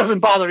 it doesn't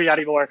bother me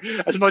anymore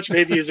as much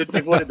maybe as it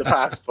would in the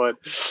past. But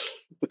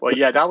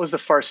yeah, that was the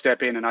first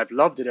step in, and I've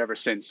loved it ever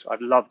since.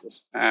 I've loved it.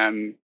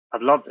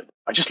 I've loved it.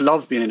 I just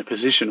love being in a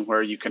position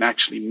where you can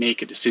actually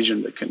make a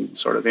decision that can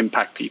sort of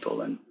impact people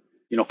and,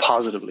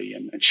 positively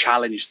and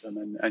challenge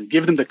them and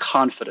give them the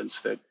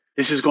confidence that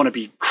this is going to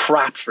be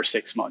crap for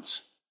 6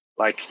 months.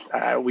 Like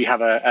we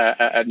have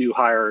a new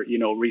hire,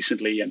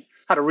 recently, and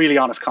had a really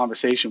honest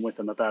conversation with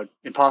them about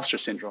imposter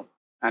syndrome.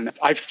 And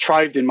I've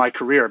thrived in my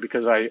career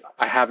because I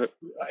have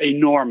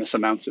enormous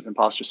amounts of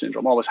imposter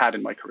syndrome, always had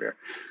in my career.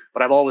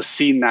 But I've always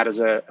seen that as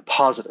a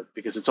positive,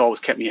 because it's always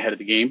kept me ahead of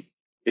the game.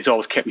 It's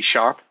always kept me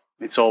sharp.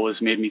 It's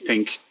always made me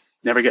think,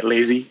 never get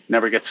lazy,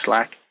 never get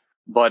slack.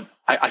 But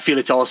I feel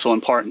it's also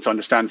important to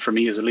understand, for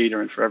me as a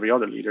leader and for every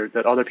other leader,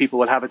 that other people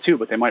will have it too,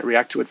 but they might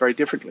react to it very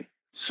differently.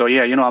 So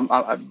yeah,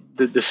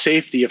 the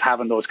safety of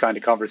having those kind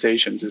of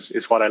conversations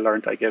is what I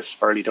learned, I guess,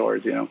 early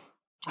doors.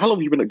 How long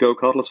have you been at Go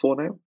Cardless for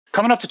now?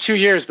 Coming up to 2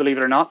 years, believe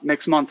it or not,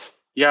 next month.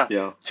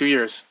 Yeah. 2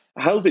 years.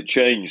 How's it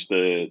changed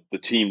the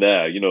team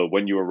there?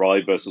 When you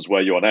arrived versus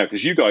where you are now,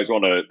 because you guys are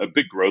on a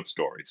big growth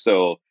story.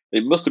 So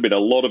it must have been a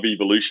lot of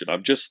evolution.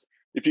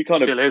 If you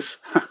kind Still is.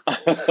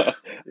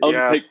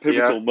 unpick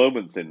pivotal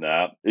moments in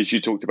that, as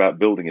you talked about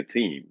building a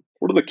team,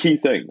 what are the key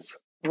things?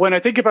 When I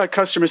think about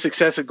customer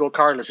success at Go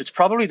Cardless, it's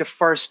probably the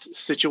first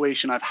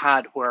situation I've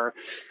had where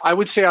I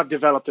would say I had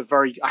developed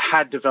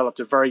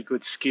a very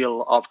good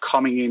skill of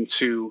coming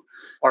into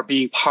or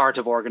being part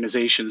of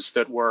organizations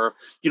that were,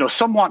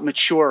 somewhat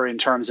mature in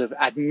terms of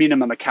at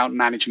minimum account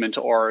management,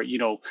 or,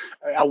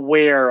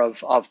 aware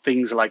of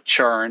things like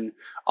churn,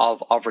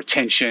 of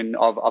retention,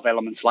 of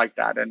elements like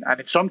that. And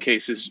in some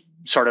cases,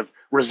 sort of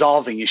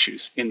resolving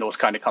issues in those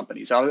kind of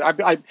companies.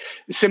 I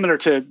similar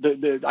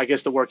to I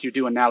guess the work you're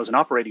doing now as an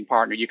operating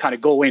partner, you kind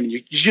of go in and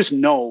you just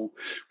know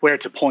where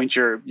to point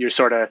your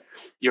sort of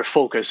your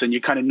focus, and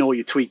you kind of know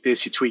you tweak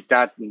this, you tweak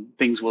that, and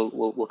things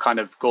will kind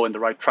of go in the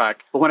right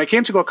track. But when I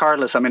came to Go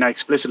Cardless, I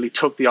explicitly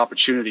took the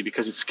opportunity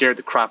because it scared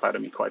the crap out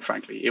of me, quite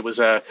frankly. It was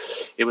a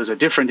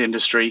different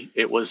industry.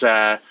 It was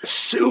a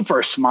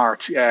super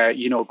smart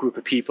group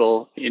of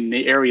people in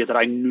the area that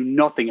I knew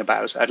nothing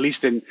about, at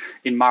least in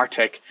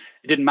MarTech.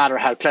 It didn't matter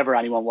how clever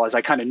anyone was.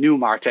 I kind of knew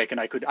MarTech, and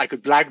I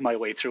could blag my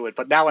way through it.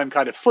 But now I'm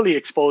kind of fully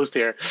exposed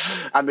here.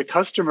 And the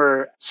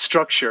customer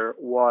structure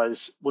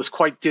was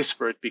quite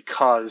disparate,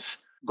 because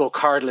Go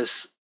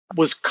Cardless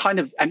was kind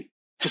of, and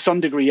to some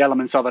degree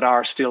elements of it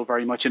are still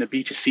very much in a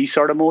B2C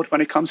sort of mode when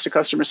it comes to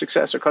customer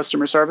success or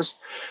customer service,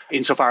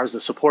 insofar as the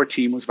support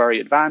team was very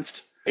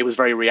advanced. It was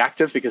very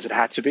reactive because it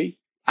had to be,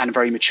 and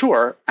very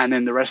mature. And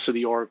then the rest of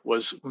the org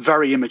was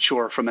very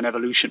immature from an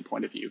evolution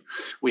point of view.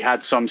 We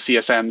had some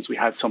CSMs, we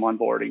had some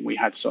onboarding, we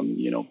had some,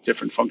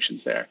 different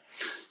functions there.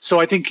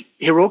 So I think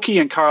Hiroki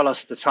and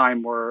Carlos at the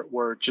time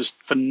were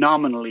just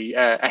phenomenally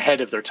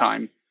ahead of their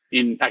time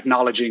in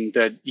acknowledging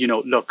that,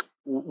 look,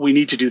 we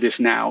need to do this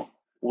now.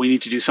 We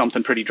need to do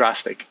something pretty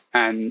drastic.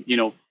 And,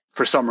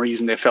 for some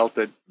reason they felt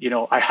that,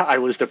 I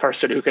was the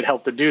person who could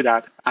help them do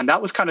that. And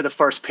that was kind of the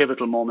first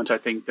pivotal moment, I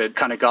think, that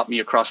kind of got me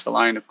across the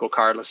line of Go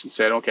Cardless and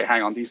said, okay,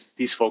 hang on,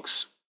 these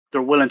folks,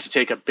 they're willing to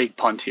take a big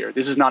punt here.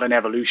 This is not an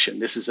evolution.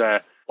 This is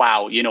a,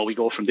 wow, we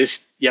go from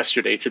this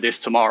yesterday to this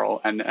tomorrow,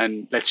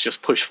 and let's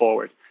just push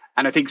forward.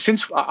 And I think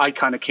since I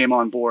kind of came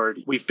on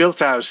board, we've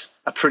built out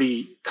a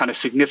pretty kind of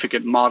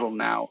significant model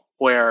now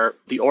where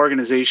the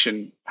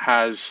organization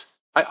has,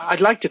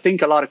 I'd like to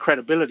think, a lot of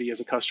credibility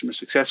as a customer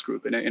success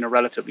group in a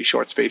relatively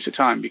short space of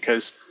time,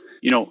 because,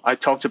 I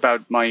talked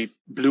about my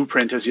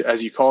blueprint,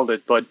 as you called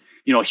it, but,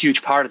 a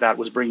huge part of that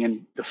was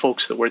bringing the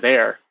folks that were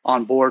there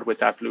on board with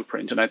that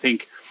blueprint. And I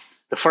think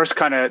the first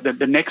kind of,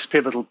 the next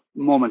pivotal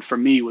moment for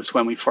me was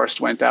when we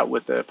first went out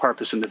with the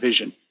purpose and the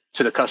vision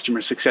to the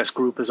customer success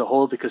group as a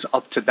whole, because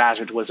up to that,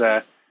 it was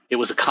a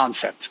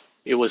concept.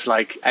 It was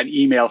like an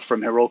email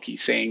from Hiroki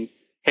saying,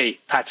 hey,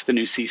 Pat's the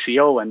new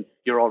CCO and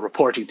you're all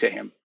reporting to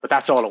him. But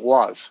that's all it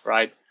was,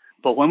 right?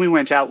 But when we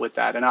went out with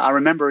that, and I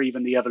remember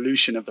even the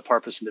evolution of the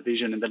purpose and the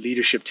vision and the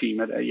leadership team,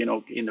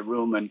 in the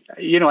room, and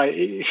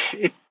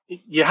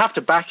you have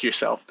to back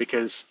yourself,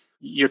 because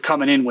you're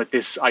coming in with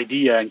this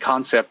idea and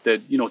concept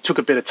that took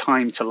a bit of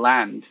time to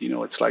land.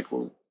 It's like,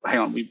 well, hang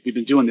on, we've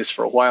been doing this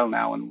for a while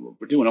now, and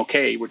we're doing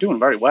okay. We're doing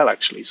very well,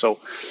 actually. So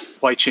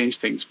why change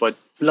things? But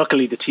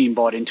luckily, the team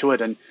bought into it,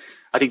 and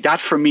I think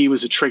that for me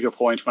was a trigger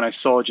point when I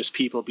saw just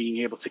people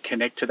being able to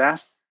connect to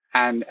that.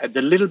 And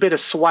the little bit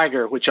of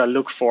swagger which I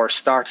look for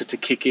started to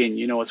kick in.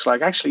 It's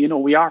like, actually,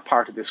 we are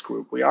part of this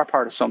group. We are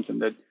part of something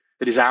that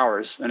is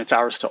ours, and it's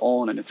ours to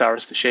own, and it's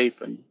ours to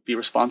shape and be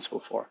responsible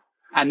for.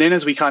 And then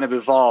as we kind of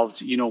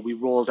evolved, we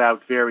rolled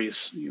out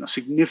various,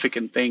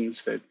 significant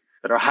things that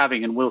are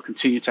having and will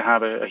continue to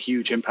have a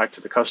huge impact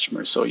to the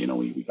customers. So,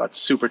 we got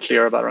super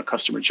clear about our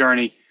customer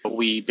journey.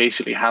 We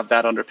basically have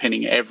that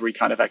underpinning every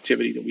kind of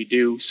activity that we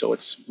do. So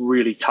it's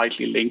really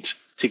tightly linked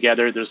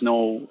together. There's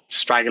no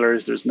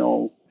stragglers. There's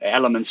no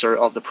elements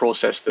of the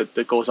process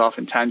that goes off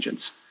in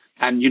tangents.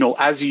 And,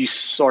 as you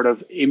sort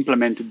of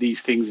implemented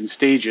these things in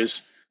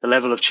stages, the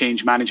level of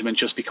change management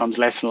just becomes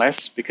less and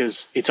less,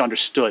 because it's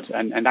understood.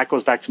 And that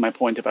goes back to my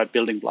point about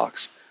building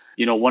blocks.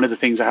 One of the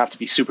things I have to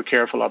be super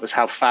careful of is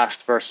how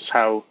fast versus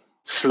how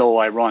slow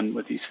I run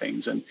with these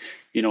things. And,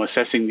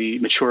 assessing the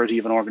maturity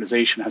of an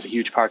organization has a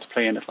huge part to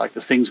play in it. Like,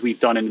 there's things we've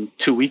done in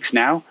 2 weeks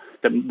now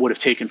that would have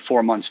taken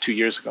 4 months, 2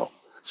 years ago.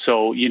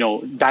 So,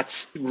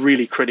 that's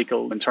really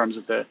critical in terms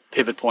of the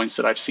pivot points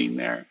that I've seen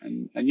there.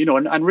 And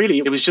really,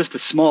 it was just the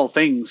small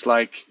things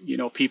like,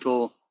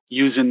 people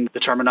using the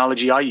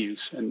terminology I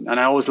use. And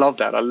I always love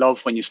that. I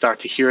love when you start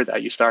to hear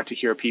that. You start to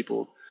hear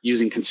people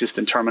using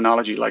consistent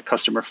terminology like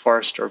customer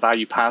first or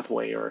value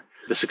pathway or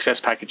the success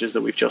packages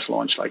that we've just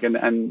launched.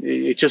 And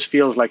it just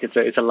feels like it's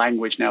a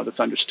language now that's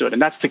understood.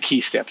 And that's the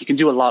key step. You can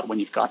do a lot when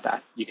you've got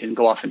that. You can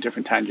go off in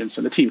different tangents,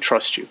 and the team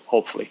trusts you,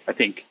 hopefully, I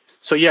think.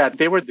 So yeah,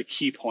 they were the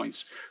key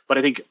points. But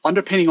I think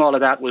underpinning all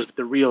of that was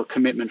the real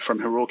commitment from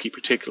Hiroki,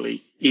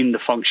 particularly in the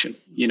function.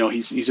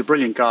 He's a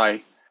brilliant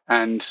guy,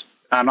 and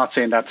I'm not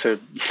saying that to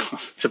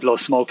to blow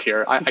smoke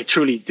here. I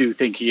truly do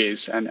think he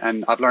is,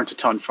 and I've learned a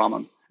ton from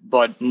him.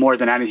 But more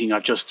than anything,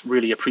 I've just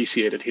really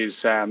appreciated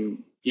his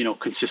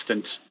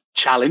consistent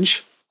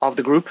challenge of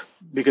the group,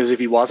 because if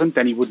he wasn't,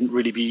 then he wouldn't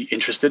really be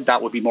interested.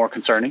 That would be more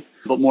concerning.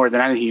 But more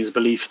than anything, his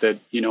belief that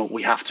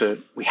we have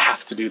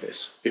to do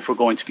this. If we're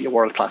going to be a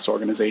world-class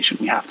organization,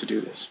 we have to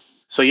do this.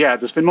 So yeah,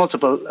 there's been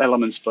multiple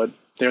elements, but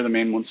they're the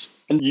main ones.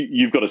 And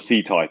you've got a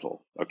C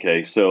title,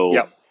 okay? So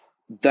yep.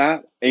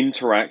 That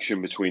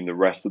interaction between the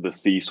rest of the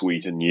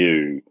C-suite and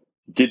you,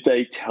 did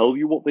they tell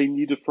you what they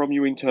needed from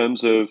you in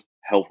terms of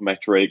health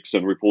metrics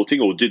and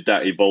reporting, or did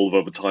that evolve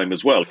over time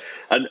as well?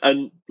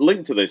 And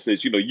linked to this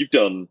is, you've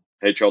done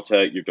HR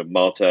tech, you've done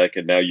MarTech,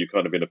 and now you're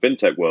kind of in a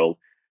fintech world.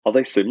 Are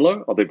they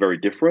similar? Are they very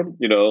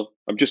different?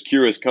 I'm just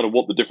curious kind of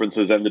what the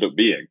differences ended up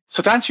being.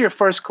 So to answer your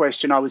first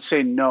question, I would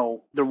say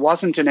no. There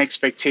wasn't an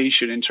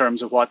expectation in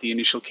terms of what the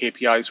initial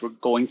KPIs were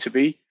going to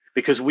be,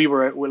 because we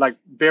were like,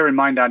 bear in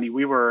mind, Andy,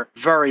 we were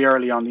very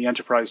early on the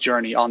enterprise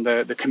journey, on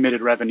the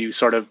committed revenue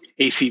sort of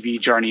ACV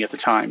journey at the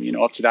time.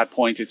 Up to that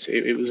point,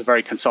 it was a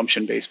very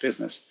consumption-based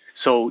business.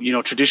 So,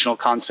 traditional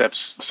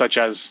concepts such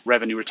as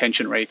revenue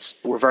retention rates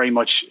were very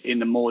much in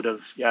the mode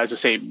of, as I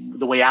say,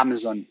 the way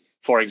Amazon,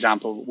 for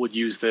example, would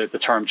use the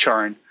term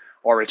churn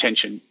or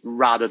retention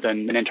rather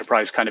than an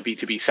enterprise kind of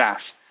B2B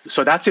SaaS.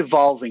 So that's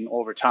evolving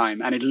over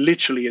time, and it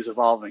literally is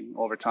evolving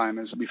over time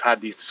as we've had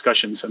these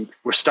discussions, and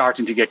we're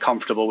starting to get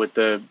comfortable with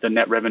the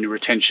net revenue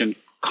retention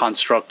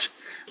construct,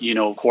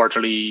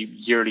 quarterly,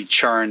 yearly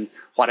churn,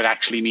 what it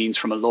actually means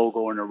from a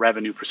logo and a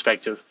revenue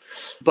perspective.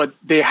 But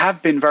they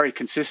have been very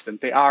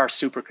consistent. They are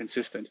super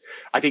consistent.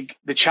 I think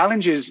the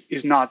challenge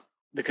is not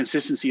the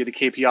consistency of the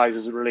KPIs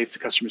as it relates to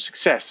customer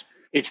success.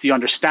 It's the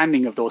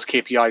understanding of those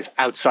KPIs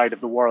outside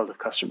of the world of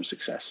customer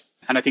success.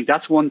 And I think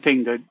that's one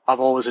thing that I've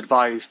always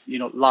advised,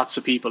 lots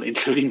of people,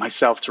 including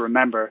myself, to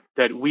remember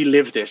that we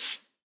live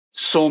this.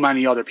 So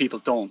many other people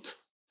don't.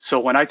 So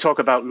when I talk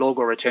about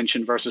logo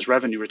retention versus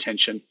revenue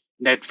retention,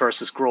 net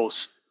versus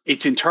gross,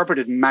 it's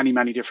interpreted in many,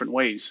 many different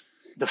ways.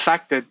 The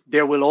fact that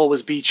there will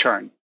always be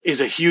churn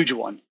is a huge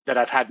one that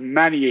I've had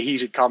many a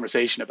heated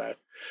conversation about.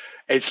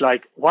 It's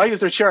like, why is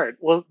there churn?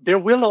 Well, there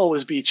will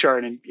always be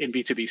churn in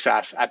B2B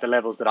SaaS at the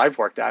levels that I've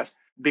worked at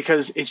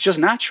because it's just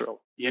natural.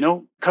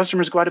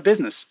 Customers go out of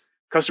business.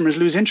 Customers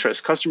lose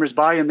interest. Customers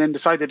buy and then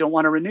decide they don't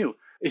want to renew.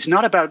 It's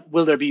not about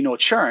will there be no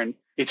churn.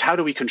 It's how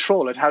do we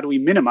control it? How do we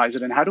minimize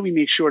it? And how do we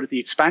make sure that the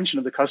expansion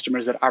of the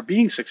customers that are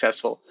being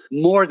successful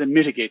more than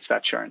mitigates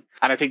that churn?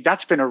 And I think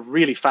that's been a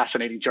really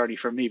fascinating journey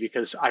for me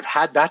because I've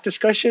had that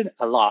discussion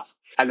a lot.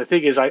 And the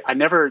thing is, I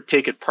never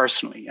take it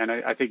personally. And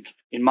I think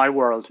in my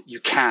world, you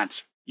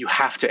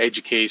have to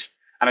educate.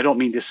 And I don't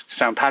mean this to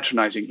sound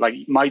patronizing. Like,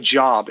 my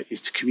job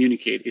is to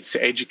communicate. It's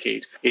to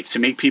educate. It's to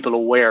make people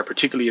aware,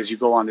 particularly as you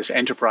go on this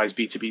enterprise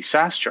B2B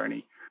SaaS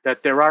journey,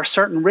 that there are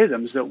certain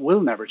rhythms that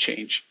will never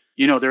change.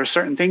 There are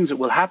certain things that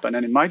will happen.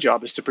 And my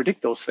job is to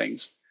predict those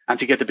things and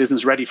to get the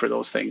business ready for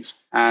those things.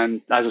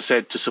 And as I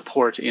said, to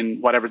support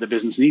in whatever the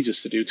business needs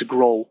us to do to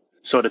grow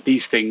so that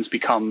these things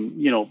become,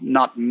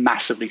 not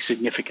massively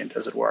significant,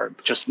 as it were,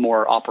 just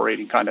more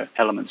operating kind of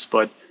elements.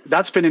 But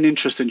that's been an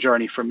interesting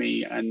journey for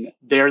me. And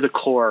they're the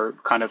core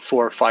kind of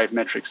 4 or 5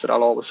 metrics that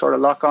I'll always sort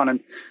of lock on. And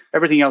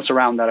everything else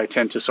around that, I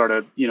tend to sort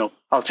of,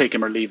 I'll take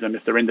them or leave them.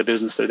 If they're in the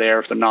business, they're there.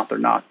 If they're not, they're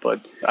not.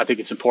 But I think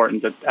it's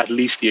important that at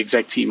least the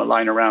exec team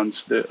align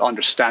around the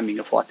understanding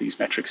of what these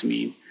metrics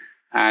mean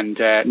and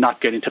not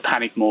get into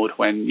panic mode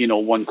when,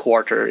 one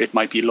quarter it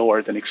might be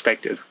lower than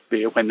expected,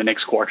 when the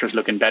next quarter is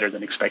looking better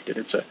than expected.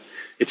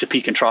 It's a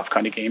peak and trough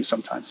kind of game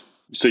sometimes.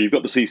 So you've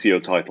got the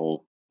CCO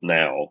title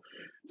now.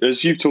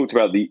 As you've talked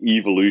about the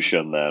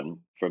evolution then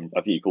from,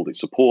 I think you called it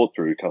support,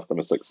 through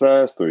customer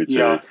success, through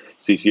to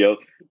CCO,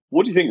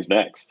 what do you think is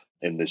next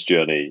in this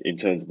journey in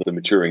terms of the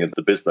maturing of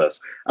the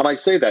business? And I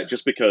say that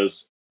just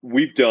because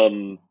we've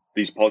done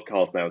these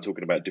podcasts now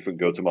talking about different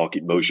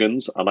go-to-market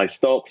motions, and I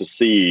start to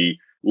see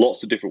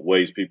lots of different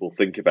ways people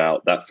think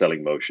about that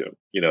selling motion,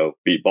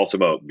 be it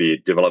bottom up, be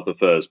it developer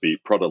first, be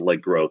it product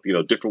led growth,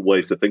 different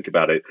ways to think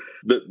about it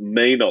that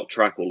may not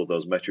track all of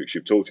those metrics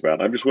you've talked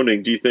about. I'm just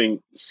wondering, do you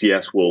think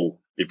CS will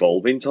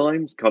evolve in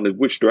time? Kind of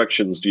which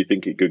directions do you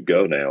think it could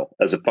go now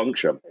as a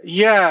function?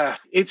 Yeah,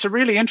 it's a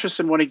really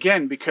interesting one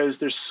again, because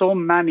there's so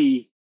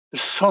many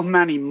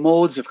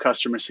modes of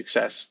customer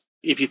success.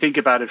 If you think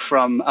about it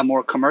from a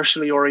more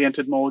commercially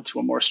oriented mode to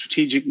a more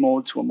strategic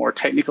mode to a more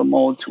technical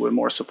mode to a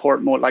more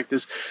support mode like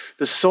this,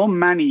 there's so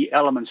many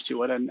elements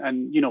to it.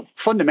 And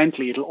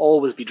fundamentally, it'll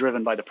always be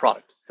driven by the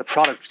product. The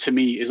product, to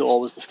me, is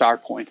always the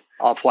start point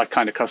of what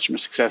kind of customer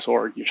success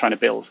org you're trying to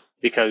build,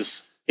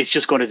 because it's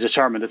just going to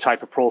determine the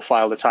type of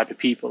profile, the type of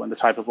people, and the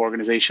type of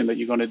organization that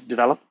you're going to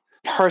develop.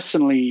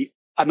 Personally,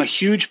 I'm a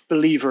huge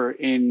believer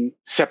in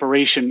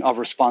separation of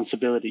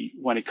responsibility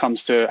when it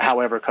comes to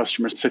however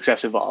customer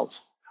success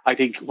evolves. I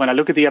think when I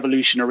look at the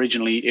evolution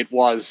originally, it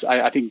was,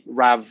 I think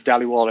Rav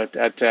Dhaliwal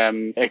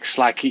at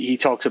Slack, he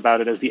talks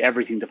about it as the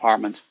everything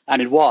department.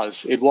 And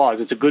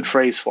it's a good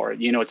phrase for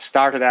it. It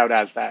started out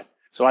as that.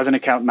 So as an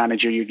account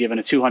manager, you're given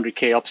a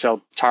 200K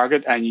upsell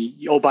target and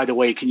by the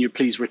way, can you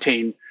please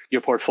retain your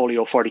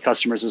portfolio of 40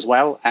 customers as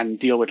well and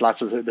deal with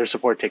lots of their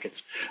support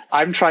tickets.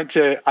 I'm trying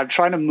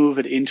to move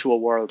it into a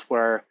world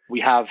where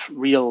we have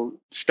real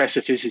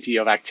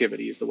specificity of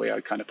activity is the way I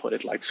kind of put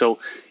it. Like, so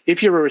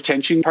if you're a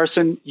retention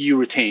person, you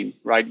retain,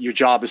 right? Your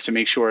job is to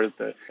make sure that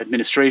the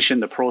administration,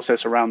 the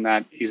process around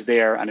that is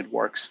there and it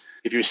works.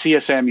 If you're a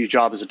CSM, your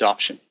job is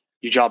adoption.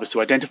 Your job is to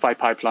identify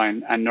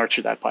pipeline and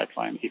nurture that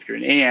pipeline. If you're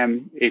in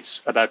AM,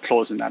 it's about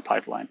closing that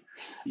pipeline.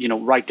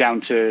 Right down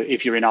to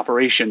if you're in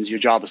operations, your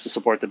job is to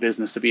support the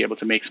business to be able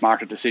to make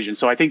smarter decisions.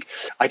 So I think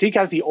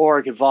as the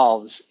org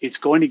evolves, it's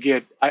going to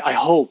get, I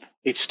hope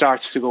it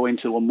starts to go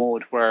into a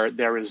mode where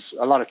there is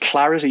a lot of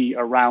clarity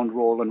around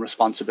role and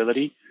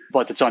responsibility,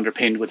 but it's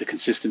underpinned with the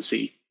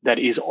consistency that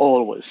is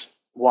always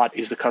what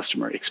is the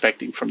customer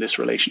expecting from this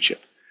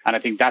relationship. And I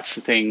think that's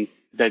the thing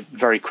that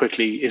very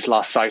quickly is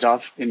lost sight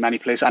of in many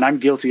places. And I'm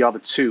guilty of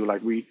it too.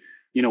 Like we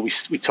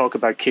talk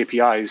about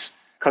KPIs.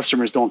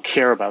 Customers don't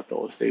care about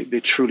those. They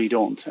truly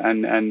don't.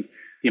 And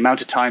the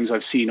amount of times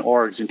I've seen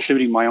orgs,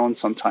 including my own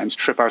sometimes,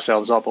 trip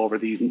ourselves up over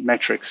these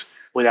metrics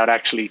without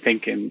actually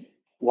thinking,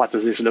 what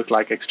does this look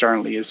like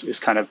externally is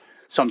kind of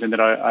something that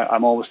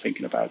I'm always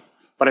thinking about.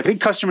 But I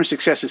think customer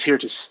success is here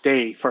to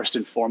stay first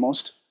and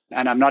foremost.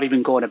 And I'm not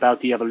even going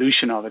about the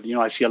evolution of it.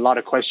 I see a lot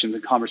of questions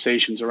and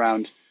conversations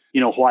around,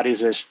 what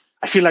is it?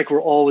 I feel like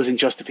we're always in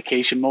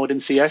justification mode in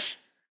CS.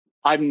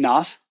 I'm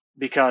not,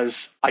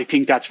 because I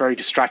think that's very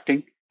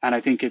distracting and I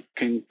think it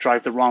can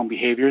drive the wrong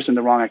behaviors and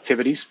the wrong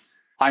activities.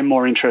 I'm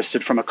more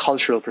interested from a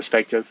cultural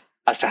perspective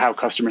as to how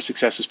customer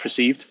success is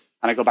perceived.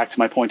 And I go back to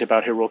my point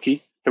about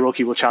Hiroki.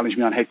 Hiroki will challenge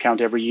me on headcount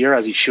every year,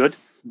 as he should,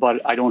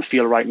 but I don't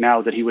feel right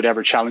now that he would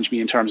ever challenge me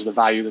in terms of the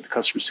value that the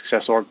customer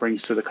success org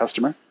brings to the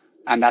customer.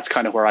 And that's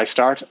kind of where I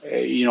start.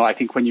 I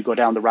think when you go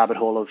down the rabbit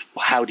hole of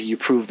how do you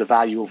prove the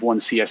value of one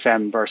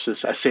CSM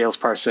versus a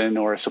salesperson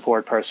or a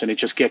support person, it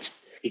just gets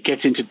it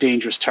gets into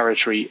dangerous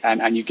territory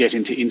and you get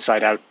into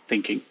inside out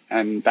thinking.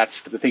 And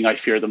that's the thing I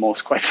fear the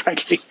most, quite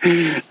frankly,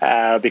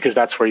 because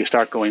that's where you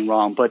start going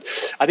wrong. But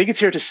I think it's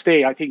here to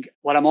stay. I think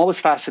what I'm always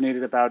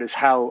fascinated about is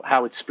how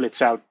it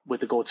splits out with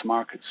the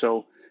go-to-market.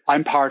 So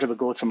I'm part of a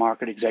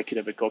go-to-market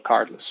executive at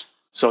GoCardless.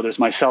 So there's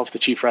myself, the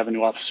Chief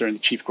Revenue Officer, and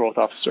the Chief Growth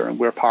Officer, and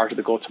we're part of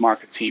the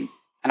go-to-market team.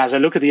 And as I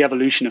look at the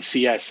evolution of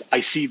CS,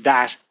 I see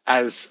that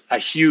as a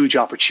huge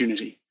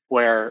opportunity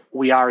where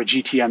we are a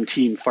GTM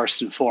team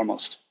first and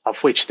foremost,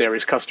 of which there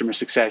is customer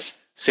success,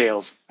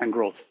 sales, and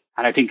growth.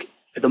 And I think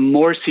the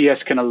more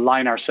CS can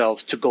align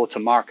ourselves to go to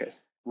market,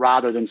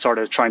 rather than sort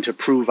of trying to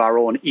prove our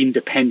own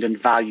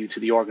independent value to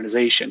the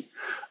organization,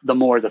 the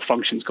more the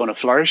function's going to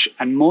flourish.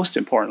 And most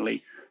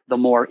importantly, the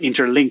more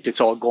interlinked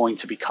it's all going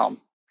to become.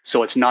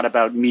 So it's not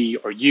about me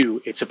or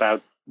you, it's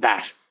about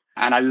that.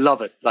 And I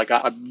love it. Like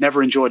I've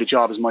never enjoyed a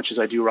job as much as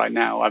I do right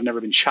now. I've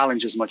never been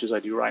challenged as much as I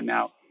do right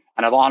now.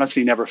 And I've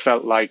honestly never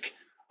felt like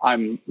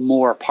I'm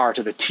more part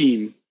of a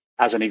team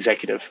as an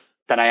executive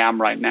than I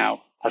am right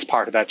now as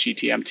part of that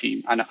GTM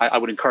team. And I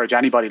would encourage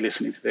anybody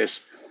listening to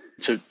this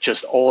to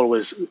just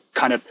always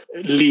kind of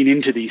lean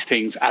into these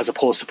things as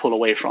opposed to pull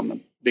away from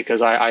them,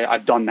 because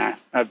I've done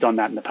that. I've done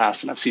that in the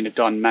past, and I've seen it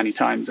done many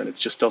times, and it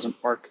just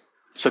doesn't work.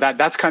 So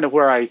that's kind of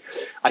where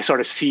I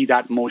sort of see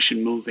that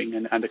motion moving,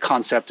 and the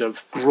concept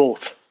of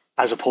growth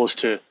as opposed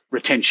to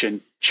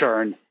retention,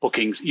 churn,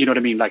 bookings. You know what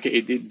I mean? Like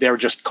they're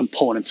just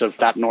components of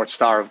that North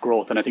Star of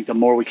growth. And I think the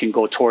more we can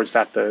go towards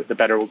that, the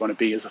better we're going to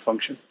be as a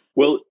function.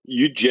 Well,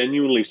 you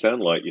genuinely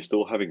sound like you're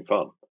still having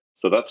fun.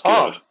 So that's good.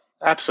 Oh,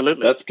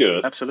 absolutely. That's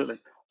good. Absolutely.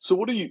 So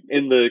what are you,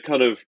 in the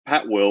kind of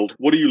Pat world,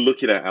 what are you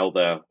looking at out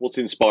there? What's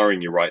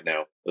inspiring you right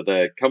now? Are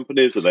there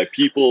companies? Are there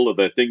people? Are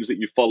there things that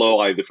you follow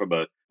either from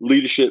a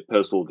leadership,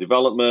 personal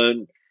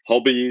development,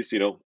 hobbies?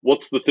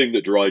 What's the thing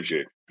that drives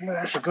you? Yeah,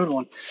 that's a good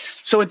one.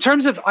 So in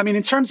terms of, I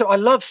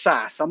love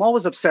SaaS. I'm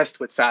always obsessed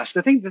with SaaS.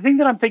 The thing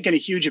that I'm thinking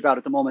huge about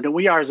at the moment, and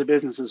we are as a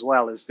business as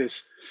well, is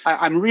this.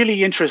 I'm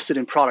really interested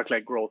in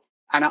product-led growth.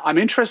 And I'm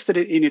interested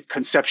in it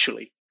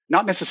conceptually,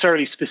 not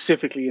necessarily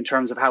specifically in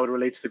terms of how it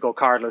relates to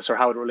GoCardless or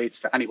how it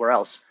relates to anywhere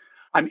else.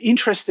 I'm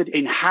interested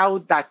in how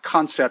that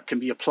concept can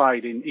be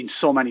applied in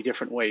so many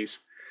different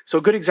ways. So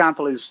a good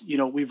example is,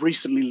 we've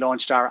recently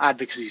launched our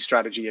advocacy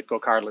strategy at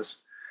GoCardless,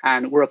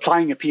 and we're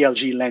applying a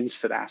PLG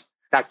lens to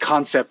that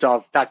concept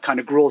of that kind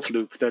of growth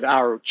loop that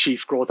our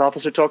Chief Growth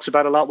Officer talks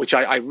about a lot, which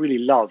I really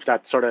love.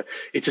 That sort of,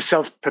 it's a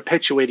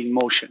self-perpetuating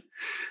motion.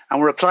 And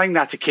we're applying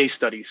that to case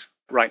studies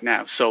right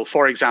now. So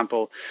for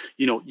example,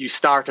 you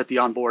start at the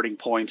onboarding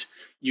point,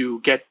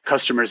 you get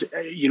customers,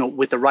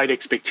 with the right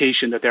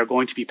expectation that they're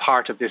going to be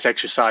part of this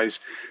exercise.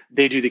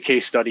 They do the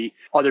case study.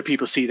 Other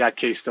people see that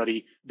case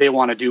study. They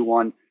want to do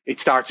one. It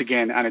starts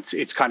again, and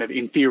it's kind of,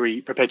 in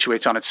theory,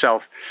 perpetuates on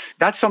itself.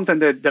 That's something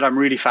that I'm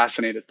really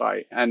fascinated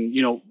by. And,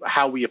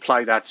 how we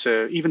apply that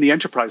to even the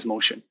enterprise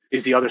motion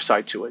is the other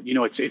side to it.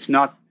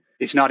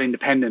 It's not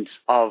independent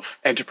of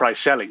enterprise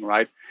selling,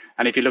 right?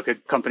 And if you look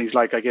at companies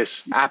like, I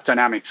guess,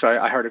 AppDynamics,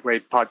 I heard a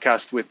great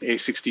podcast with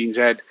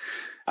A16Z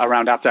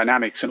around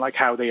AppDynamics and like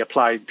how they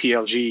applied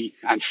PLG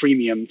and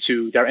freemium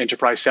to their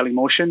enterprise selling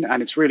motion.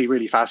 And it's really,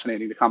 really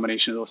fascinating, the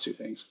combination of those two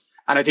things.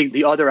 And I think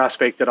the other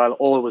aspect that I'll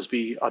always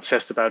be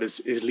obsessed about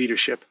is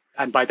leadership.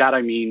 And by that,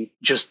 I mean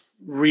just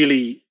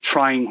really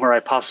trying where I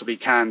possibly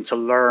can to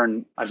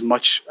learn as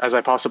much as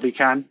I possibly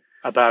can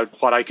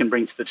about what I can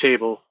bring to the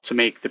table to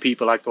make the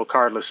people at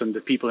GoCardless and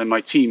the people in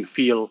my team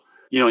feel,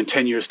 in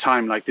 10 years'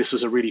 time, like this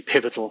was a really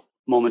pivotal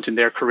moment in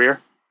their career.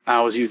 I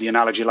always use the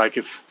analogy, like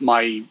if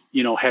my,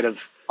 head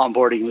of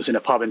onboarding was in a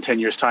pub in 10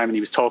 years' time and he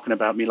was talking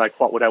about me, like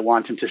what would I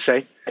want him to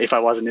say if I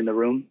wasn't in the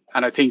room?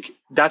 And I think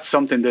that's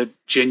something that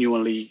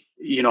genuinely,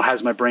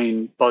 has my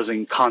brain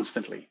buzzing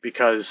constantly,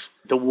 because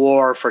the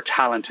war for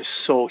talent is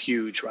so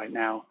huge right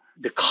now.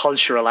 The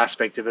cultural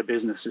aspect of a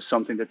business is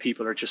something that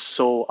people are just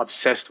so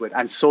obsessed with,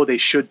 and so they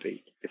should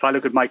be. If I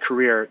look at my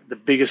career, the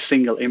biggest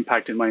single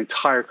impact in my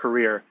entire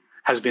career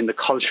has been the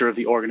culture of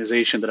the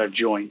organization that I've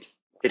joined.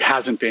 It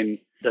hasn't been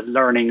the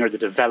learning or the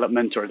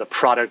development or the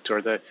product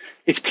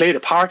it's played a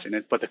part in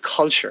it, but the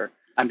culture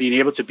and being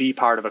able to be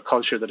part of a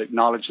culture that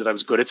acknowledged that I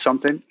was good at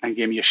something and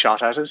gave me a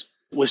shot at it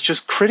was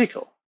just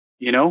critical,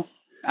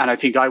 And I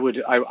think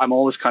I'm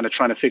always kind of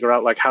trying to figure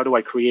out, like, how do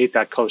I create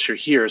that culture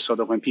here so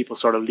that when people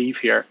sort of leave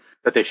here,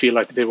 that they feel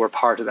like they were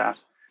part of that.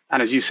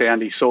 And as you say,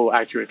 Andy, so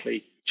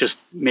accurately, just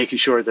making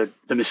sure that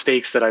the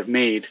mistakes that I've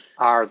made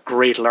are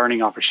great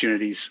learning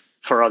opportunities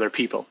for other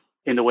people,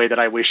 in the way that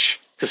I wish,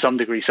 to some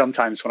degree,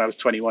 sometimes when I was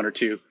 21 or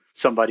 2,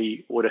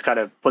 somebody would have kind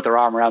of put their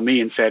arm around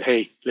me and said,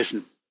 hey,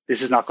 listen,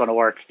 this is not going to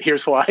work.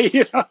 Here's why.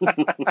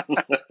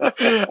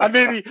 And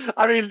maybe,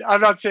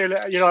 I'm not saying,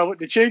 I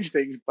wouldn't change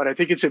things, but I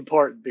think it's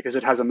important because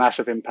it has a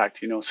massive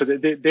impact, So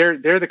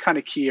they're the kind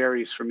of key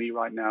areas for me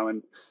right now.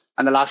 And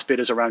the last bit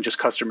is around just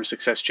customer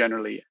success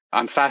generally.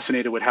 I'm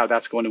fascinated with how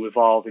that's going to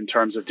evolve in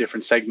terms of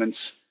different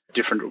segments,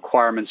 different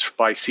requirements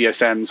by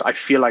CSMs. I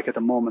feel like at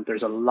the moment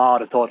there's a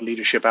lot of thought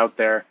leadership out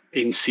there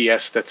in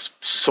CS that's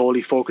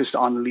solely focused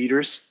on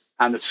leaders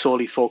and that's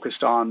solely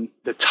focused on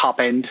the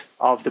top end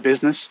of the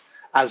business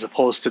as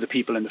opposed to the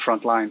people in the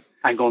front line.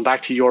 And going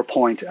back to your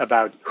point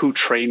about who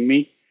trained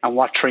me and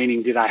what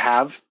training did I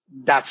have,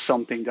 that's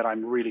something that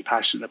I'm really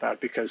passionate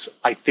about, because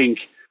I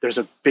think there's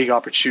a big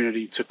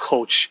opportunity to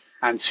coach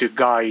and to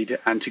guide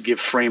and to give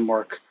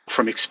framework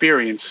from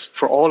experience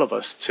for all of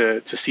us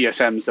to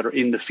CSMs that are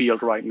in the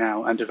field right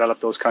now and develop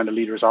those kind of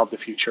leaders of the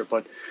future,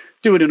 but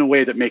do it in a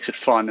way that makes it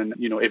fun and,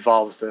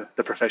 evolves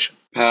the profession.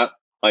 Pat,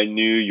 I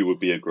knew you would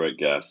be a great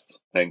guest.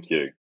 Thank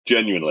you.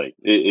 Genuinely,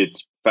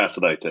 it's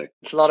fascinating.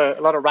 It's a lot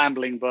of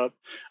rambling, but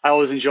I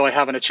always enjoy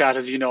having a chat,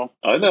 as you know.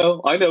 I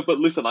know. But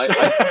listen, I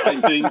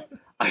think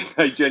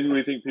I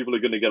genuinely think people are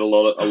going to get a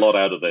lot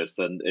out of this,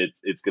 and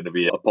it's going to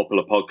be a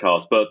popular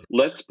podcast. But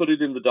let's put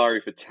it in the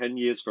diary for 10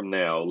 years from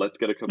now. Let's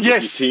get a couple of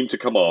your team to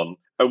come on,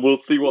 and we'll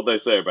see what they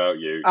say about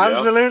you.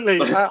 Absolutely,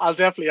 yeah? I'll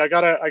definitely. I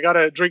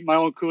gotta drink my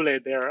own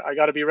Kool-Aid there. I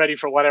gotta be ready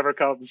for whatever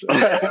comes.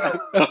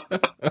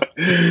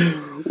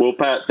 Well,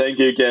 Pat, thank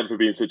you again for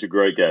being such a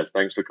great guest.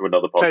 Thanks for coming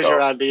on the podcast.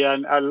 Pleasure, Andy,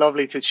 and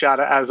lovely to chat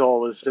as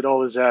always. It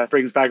always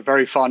brings back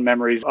very fond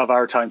memories of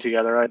our time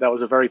together. Right? That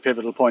was a very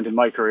pivotal point in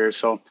my career,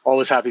 so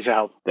always happy to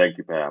help. Thank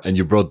you, Pat. And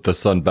you brought the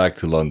sun back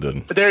to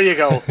London. There you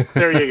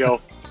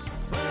go.